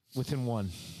 Within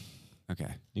 1.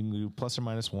 Okay. You can do plus or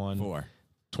minus 1. 4.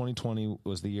 2020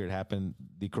 was the year it happened.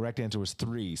 The correct answer was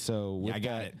 3. So with I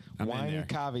got that it. I'm in whiny there.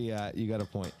 caveat, you got a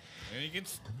point. And he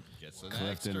gets an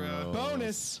Clifton extra. Rose.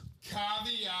 Bonus.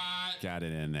 Caveat. Got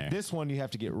it in there. This one you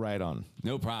have to get right on.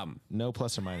 No problem. No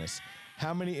plus or minus.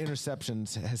 How many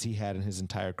interceptions has he had in his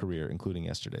entire career, including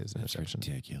yesterday's interception?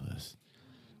 Ridiculous.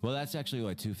 Well, that's actually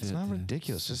what 250. It's not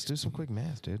ridiculous. Just do some quick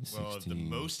math, dude. Well, the 16.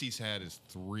 most he's had is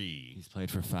 3. He's played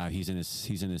for 5. He's in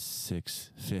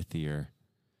his fifth year.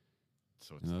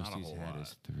 So it's The not most a he's whole had lot.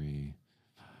 is 3,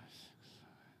 5,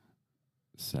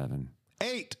 6, 7.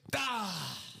 8.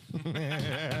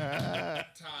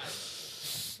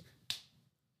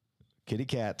 Kitty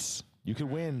cats. You could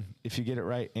win if you get it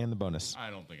right and the bonus. I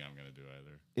don't think I'm going to do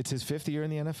either. It's his 5th year in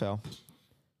the NFL.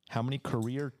 How many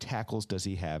career tackles does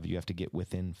he have? You have to get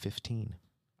within 15.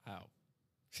 Wow.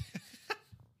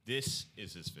 This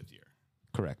is his 5th year.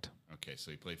 Correct. Okay,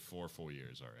 so he played 4 full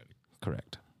years already.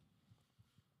 Correct.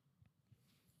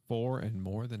 4 and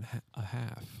more than a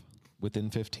half. Within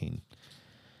 15.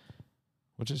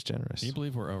 Which is generous. Can you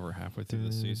believe we're over halfway through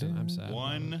the season? I'm sad.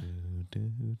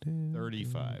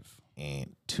 135.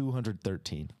 And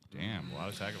 213. Damn, a lot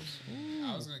of tackles.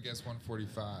 I was going to guess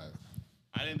 145.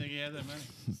 I didn't think he had that many.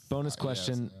 Bonus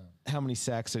question. How many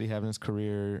sacks did he have in his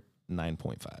career?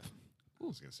 9.5. I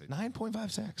was going to say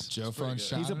 9.5 sacks. Joe Phone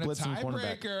shot He's a and blitzing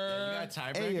cornerback.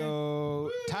 tiebreaker. Ayo.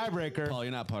 Tiebreaker. Paul,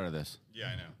 you're not part of this.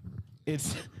 Yeah, I know.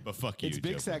 It's But fuck you, it's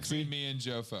Big Joe. Sexy. Between me and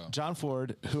Joe Phone. John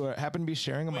Ford, who happen to be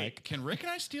sharing a Wait, mic. can Rick and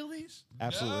I steal these?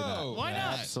 Absolutely No. not. Why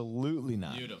not? Absolutely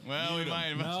not. Well, we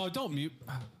might. No, don't mute.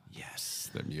 Yes,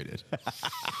 they're muted.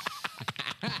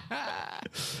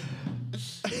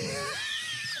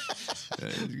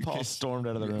 Paul stormed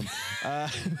out of the room. You're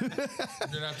going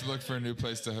to have to look for a new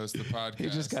place to host the podcast. He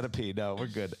just got to pee. No, we're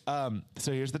good.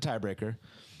 So here's the tiebreaker.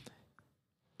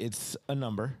 It's a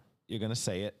number. You're going to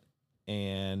say it,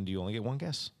 and you only get one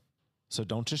guess. So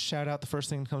don't just shout out the first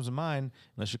thing that comes to mind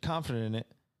unless you're confident in it.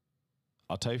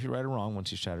 I'll tell you if you're right or wrong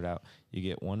once you shout it out. You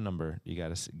get one number. You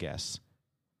got to guess.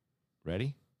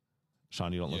 Ready?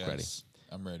 Sean, you don't look ready. Yes,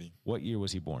 I'm ready. What year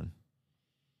was he born?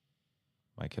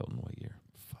 Mike Hilton, what year?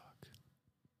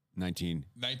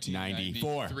 1994.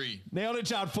 1993. Nailed it,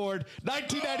 John Ford.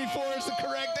 1994 is the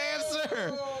correct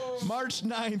answer. March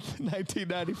 9th,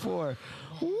 1994.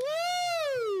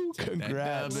 Woo!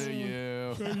 Congrats.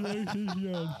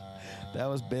 That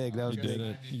was big. That was You big. did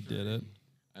it. You did it.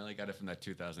 I only got it from that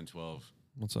 2012.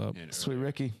 What's up? hit Sweet earlier.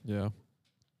 Ricky. Yeah.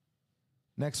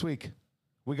 Next week,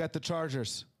 we got the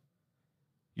Chargers.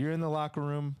 You're in the locker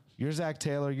room. You're Zach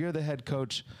Taylor. You're the head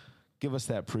coach. Give us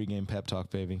that pregame pep talk,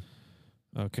 baby.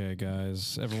 Okay,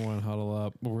 guys. Everyone huddle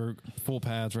up. We're full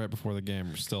pads right before the game.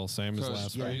 We're still same as Coach,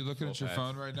 last are week. you looking at your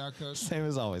phone right now, Coach? Same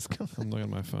as always. Do I'm looking at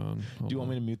my phone. you want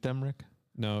me to mute them, Rick?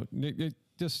 No,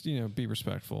 just, be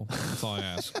respectful. That's all I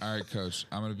ask. All right, Coach.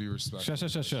 I'm going to be respectful.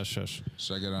 Shush.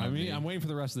 Should I get on I a mean, knee? I'm waiting for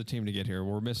the rest of the team to get here.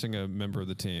 We're missing a member of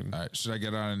the team. All right. Should I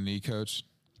get on a knee, Coach?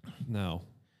 No,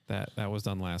 that was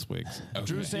done last week.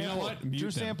 Drew Sample. Mute Drew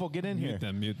them. Sample, get in here.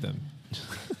 Mute them.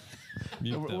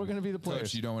 Mute We're them. going to be the players.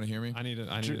 Coach, you don't want to hear me? I need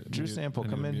to. Drew Sample,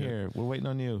 come in here. We're waiting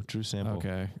on you. Drew Sample.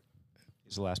 Okay.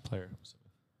 He's the last player.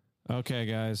 Okay,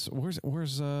 guys. Where's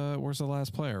the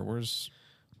last player?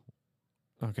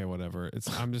 Okay, whatever.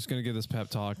 I'm just gonna give this pep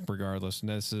talk regardless. And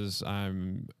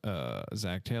I'm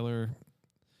Zach Taylor.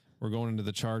 We're going into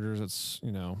the Chargers. It's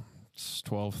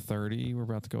 12:30. We're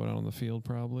about to go out on the field.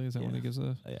 Probably is that when he gives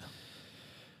a? Yeah.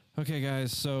 Okay,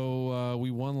 guys. So we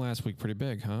won last week, pretty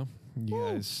big, huh? You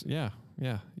guys, yeah.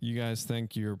 You guys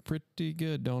think you're pretty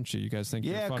good, don't you? You guys think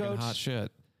Yeah, you're fucking Coach. hot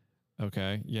shit.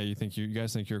 Okay. Yeah, you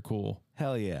guys think you're cool.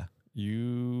 Hell yeah.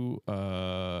 You're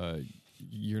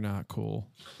not cool.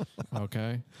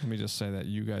 Okay? Let me just say that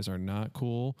you guys are not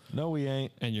cool. No, we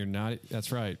ain't. And you're not,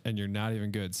 that's right. And you're not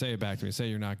even good. Say it back to me. Say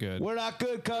you're not good. We're not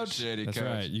good, coach. Shitty That's coach.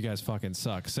 right. You guys fucking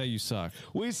suck. Say you suck.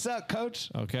 We suck,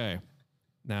 coach. Okay.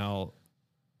 Now,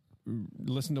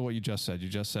 listen to what you just said. You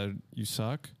just said you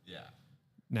suck. Yeah.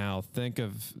 Now, think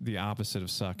of the opposite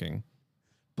of sucking.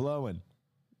 Blowing.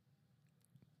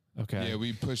 Okay. Yeah,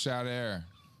 we push out air.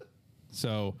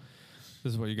 So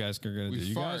this is what you guys are going to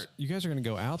do. fart. You guys are going to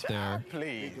go out there.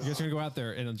 Please. You guys are going to go out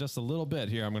there and in just a little bit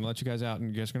here, I'm going to let you guys out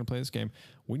and you guys are going to play this game.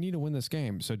 We need to win this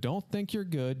game. So don't think you're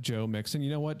good, Joe Mixon.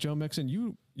 You know what, Joe Mixon?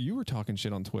 You were talking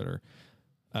shit on Twitter.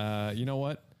 You know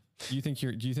what? Do you think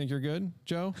you're good,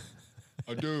 Joe?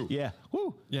 I do. Yeah.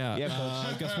 Woo. Yeah. Yeah,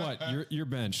 coach. Guess what? You're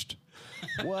benched.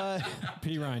 What?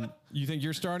 P. Ryan, you think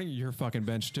you're starting? You're fucking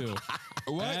benched too.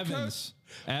 What,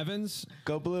 Evans,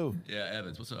 Go blue. Yeah,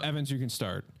 Evans, what's up? Evans, you can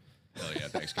start. Hell yeah,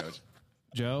 thanks, coach.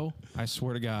 Joe, I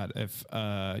swear to God, if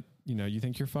you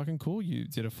think you're fucking cool, you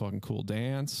did a fucking cool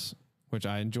dance, which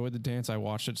I enjoyed the dance. I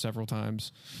watched it several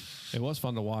times. It was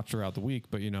fun to watch throughout the week,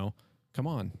 but come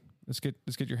on, let's get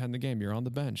your head in the game. You're on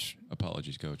the bench,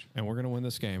 Apologies, coach. and we're gonna win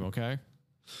this game, okay?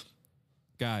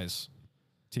 Guys,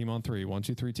 team on 3, 1,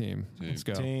 2, 3, team. Let's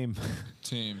go. Team.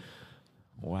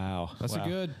 Wow.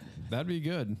 That'd be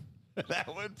good.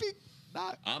 That would be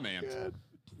not I'm amped.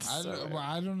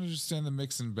 I don't understand the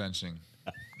Mixon benching.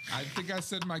 I think I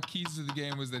said my keys to the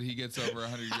game was that he gets over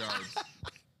 100 yards.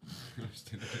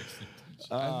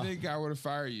 I think I would have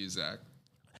fired you, Zach.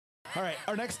 All right,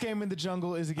 our next game in the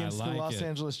jungle is against the like Los it.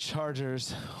 Angeles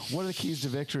Chargers. What are the keys to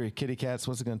victory? Kitty Cats,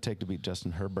 what's it going to take to beat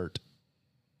Justin Herbert?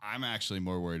 I'm actually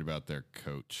more worried about their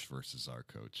coach versus our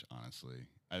coach, honestly.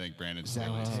 I think Brandon Zach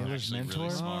Staley's Taylor's actually mentor? really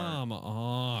smart. Come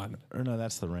on. Or no,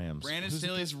 that's the Rams. Brandon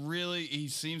Staley's he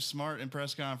seems smart in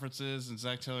press conferences, and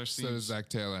Zach Taylor So does seems Zach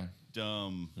Taylor.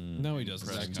 dumb. No, he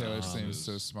doesn't. Zach Taylor seems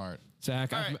so smart.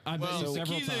 Zach, All right, I've well, been the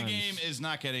several key to the times. game is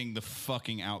not getting the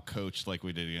fucking out-coached like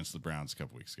we did against the Browns a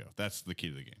couple weeks ago. That's the key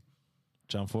to the game.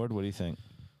 John Ford, what do you think?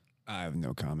 I have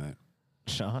no comment.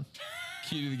 Sean?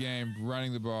 Key to the game,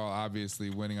 running the ball, obviously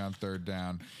winning on third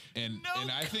down. And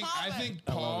I think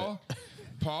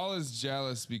Paul is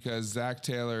jealous because Zach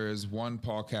Taylor is one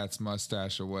Paul Katz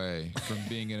mustache away from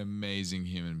being an amazing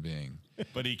human being.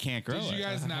 But he can't grow Did it. you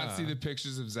guys not see the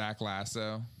pictures of Zach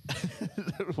Lasso?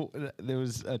 There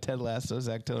was a Ted Lasso,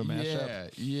 Zach Taylor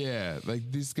mashup. Yeah.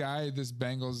 Like this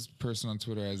Bengals person on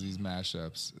Twitter has these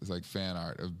mashups. It's like fan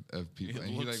art of people. It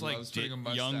and he looks like like loves putting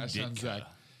a young mustache on Ditka. Zach.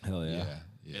 Hell yeah.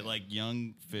 Yeah. It like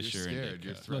young Fisher You're and scared. Ditka.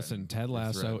 You're threatened. Listen, Ted You're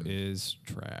Lasso threatened. is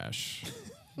trash.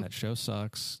 That show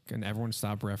sucks. Can everyone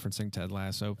stop referencing Ted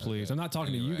Lasso, please? Okay. I'm not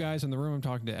talking to you Anyway. guys in the room. I'm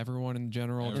talking to everyone in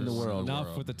general. In the Just world.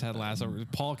 Enough with the Ted Lasso.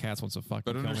 Paul Katz wants to fucking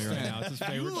But kill me right understand, now. It's his You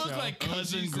favorite look show. like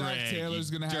cousin OG Zach Greg. Taylor's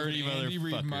you gonna have an dirty Andy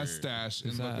Reid motherfucker. mustache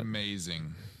and Who's look that?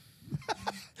 amazing. Is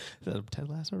that a Ted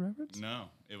Lasso reference? No,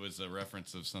 it was a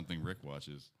reference of something Rick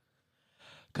watches.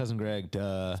 Cousin Greg,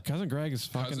 duh. Cousin Greg is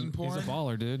fucking. Cousin He's porn? a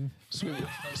baller, dude.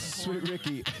 Sweet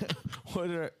Ricky. What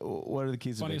are the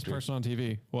keys to Funniest victory? person on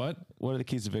TV. What? What are the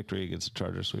keys to victory against the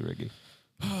Chargers, Sweet Ricky?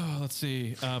 Let's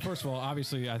see. First of all,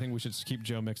 obviously, I think we should keep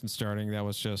Joe Mixon starting. That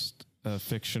was just a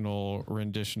fictional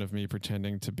rendition of me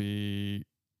pretending to be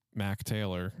Mac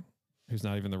Taylor, who's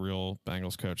not even the real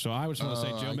Bengals coach. So I just want to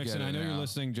say, Oh, Joe I Mixon, get it I know you're now.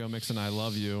 listening. Joe Mixon, I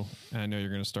love you. And I know you're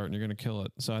going to start and you're going to kill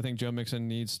it. So I think Joe Mixon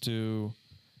needs to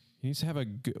have a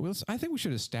good. Well, I think we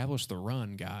should establish the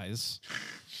run, guys.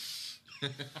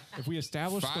 If we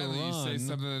establish Finally, the you say run,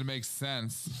 something that makes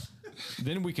sense.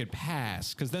 then we could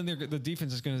pass because then the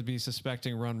defense is going to be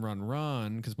suspecting run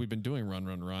because we've been doing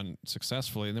run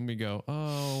successfully. And then we go,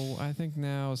 oh, I think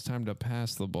now it's time to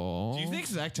pass the ball. Do you think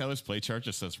Zach Taylor's play chart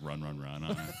just says run on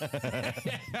it?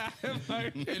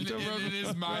 In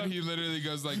his mind, he literally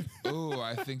goes like, "Oh,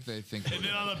 I think they think." And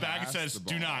then on the back it says,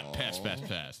 "Do not pass, pass,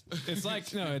 pass." It's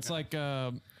like it's like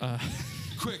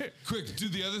quick, do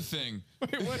the other thing."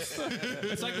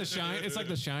 it's like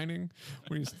the Shining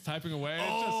when he's typing away. It just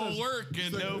Oh, says, work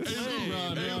and no play.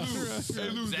 run, Hey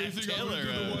Lou, Zach they think Taylor, I'm gonna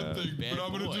do the one thing, bad but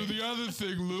I'm gonna boy. do the other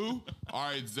thing, Lou. All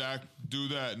right, Zach, do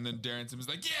that, and then Darren Simmons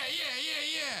like,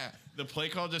 yeah. The play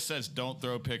call just says, "Don't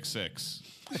throw pick six,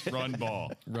 run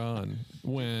ball." run,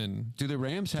 win. Do the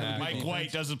Rams have a good Mike defense?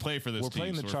 White doesn't play for this We're team.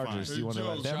 playing the so we're Chargers. fine. Do you want to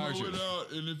let them? Chargers.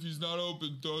 out, and if he's not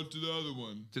open, throw it to the other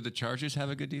one. Do the Chargers have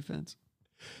a good defense?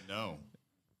 No.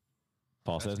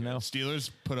 Paul says no.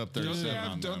 Steelers put up 37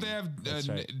 on Don't they them. have? That's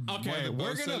right. Okay,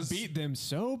 we're gonna beat them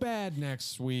so bad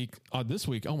next week. This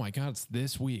week. Oh my God, it's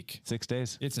this week. 6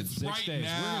 days. It's in 6 right days. We're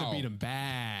now. gonna beat them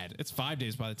bad. It's 5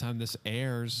 days by the time this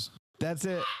airs. That's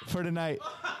it for tonight.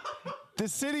 The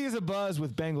city is abuzz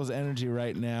with Bengals energy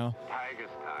right now. Tiger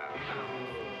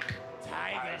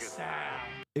style.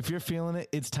 If you're feeling it,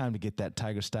 it's time to get that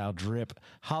Tiger style drip.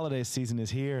 Holiday season is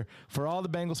here. For all the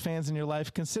Bengals fans in your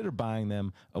life, consider buying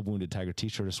them a Wounded Tiger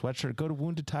t-shirt or sweatshirt. Go to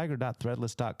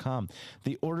woundedtiger.threadless.com.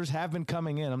 The orders have been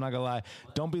coming in. I'm not going to lie.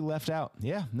 Don't be left out.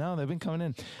 Yeah, no, they've been coming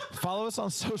in. Follow us on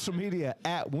social media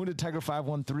at Wounded Tiger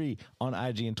 513 on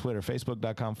IG and Twitter.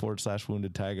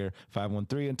 Facebook.com/Wounded Tiger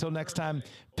 513. Until next time,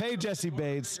 pay Jesse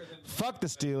Bates, fuck the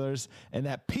Steelers, and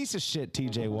that piece of shit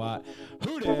TJ Watt.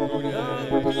 Who dey?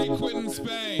 Hey, Quentin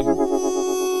Spain. Yo,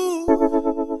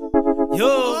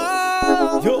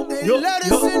 let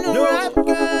us in the rap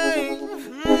game.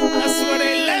 I swear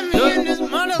they let me in this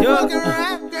motherfucking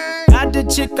rap game. Got the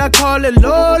chick, I call it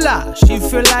Lola. She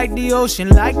feel like the ocean,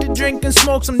 like to drink and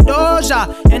smoke some Doja.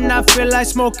 And I feel like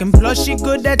smoking, plus she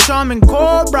good at charming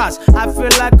cobras. I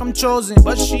feel like I'm chosen,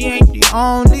 but she ain't the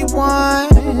only one.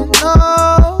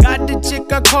 No. Got the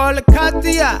chick, I call her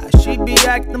Katia. She be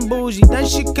acting bougie, then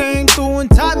she came through and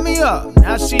tied me up.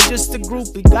 Now she just a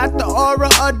groupie, got the aura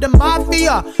of the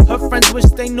mafia. Her friends wish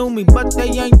they knew me, but they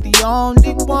ain't the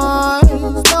only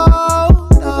ones. No.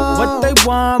 What they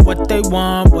want, what they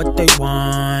want, what they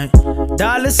want.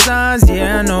 Dollar signs,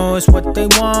 yeah, I know it's what they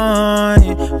want.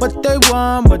 What they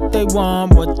want, what they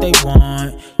want, what they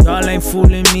want. Y'all ain't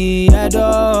fooling me at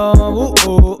all. Ooh,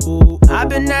 ooh, ooh. I've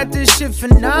been at this shit for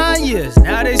 9 years.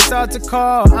 Now they start to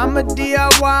call. I'm a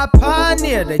DIY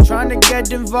pioneer. They tryna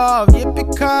get involved.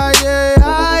 Yippee-ki-yay,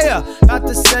 got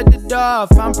to set it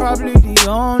off. I'm probably the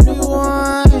only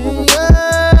one.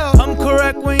 Yeah. I'm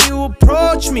correct when you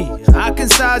approach me. I can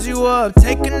size you up,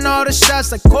 taking all the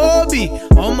shots like Kobe.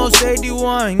 Almost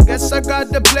 81. Guess I got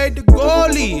to play the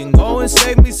goalie and go and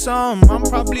save me some. I'm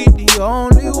probably the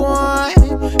only one.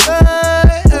 Hey,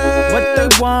 hey. What they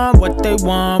want, what they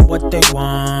want, what they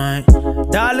want.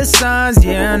 Dollar signs,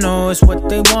 yeah, I know it's what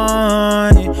they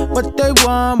want. What they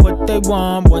want, what they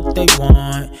want, what they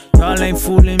want. Y'all ain't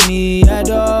fooling me at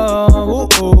all. Ooh,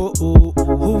 ooh, ooh.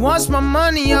 Who wants my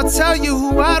money? I'll tell you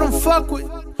who I don't fuck with.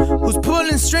 Who's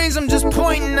pulling strings? I'm just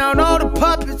pointing out all the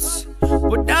puppets.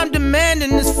 What I'm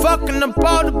demanding is fucking up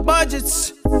all the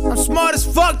budgets. I'm smart as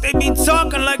fuck, they be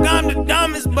talking like I'm the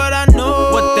dumbest, but I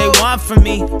know what they want from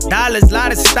me. Dollars,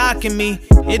 lot of stock in me.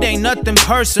 It ain't nothing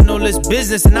personal, it's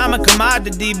business and I'm a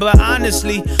commodity. But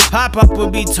honestly, Pop-Up will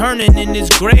be turning in his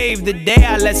grave the day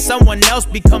I let someone else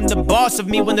become the boss of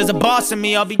me. When there's a boss in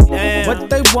me, I'll be damned. What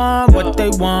they want, what they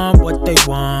want, what they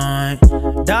want.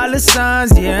 Dollar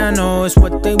signs, yeah, I know it's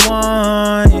what they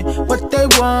want. What they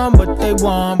want, what they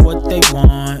want, what they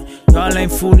want. Y'all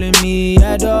ain't fooling me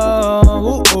at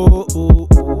all. Ooh, ooh, ooh, ooh.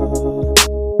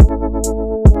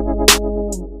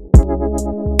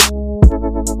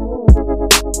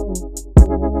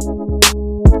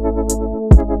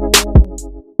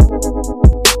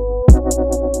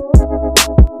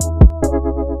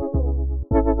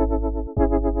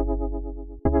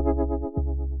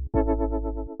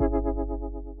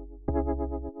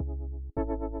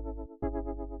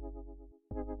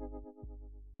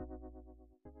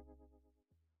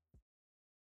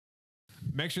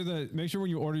 Make sure when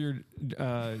you order your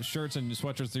shirts and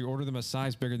sweatshirts, you order them a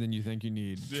size bigger than you think you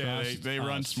need. Yeah, they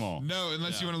run small. No,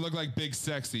 unless you want to look like big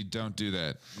sexy, don't do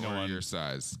that. No Or one- your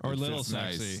size. Or It little fits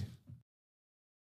nice. sexy.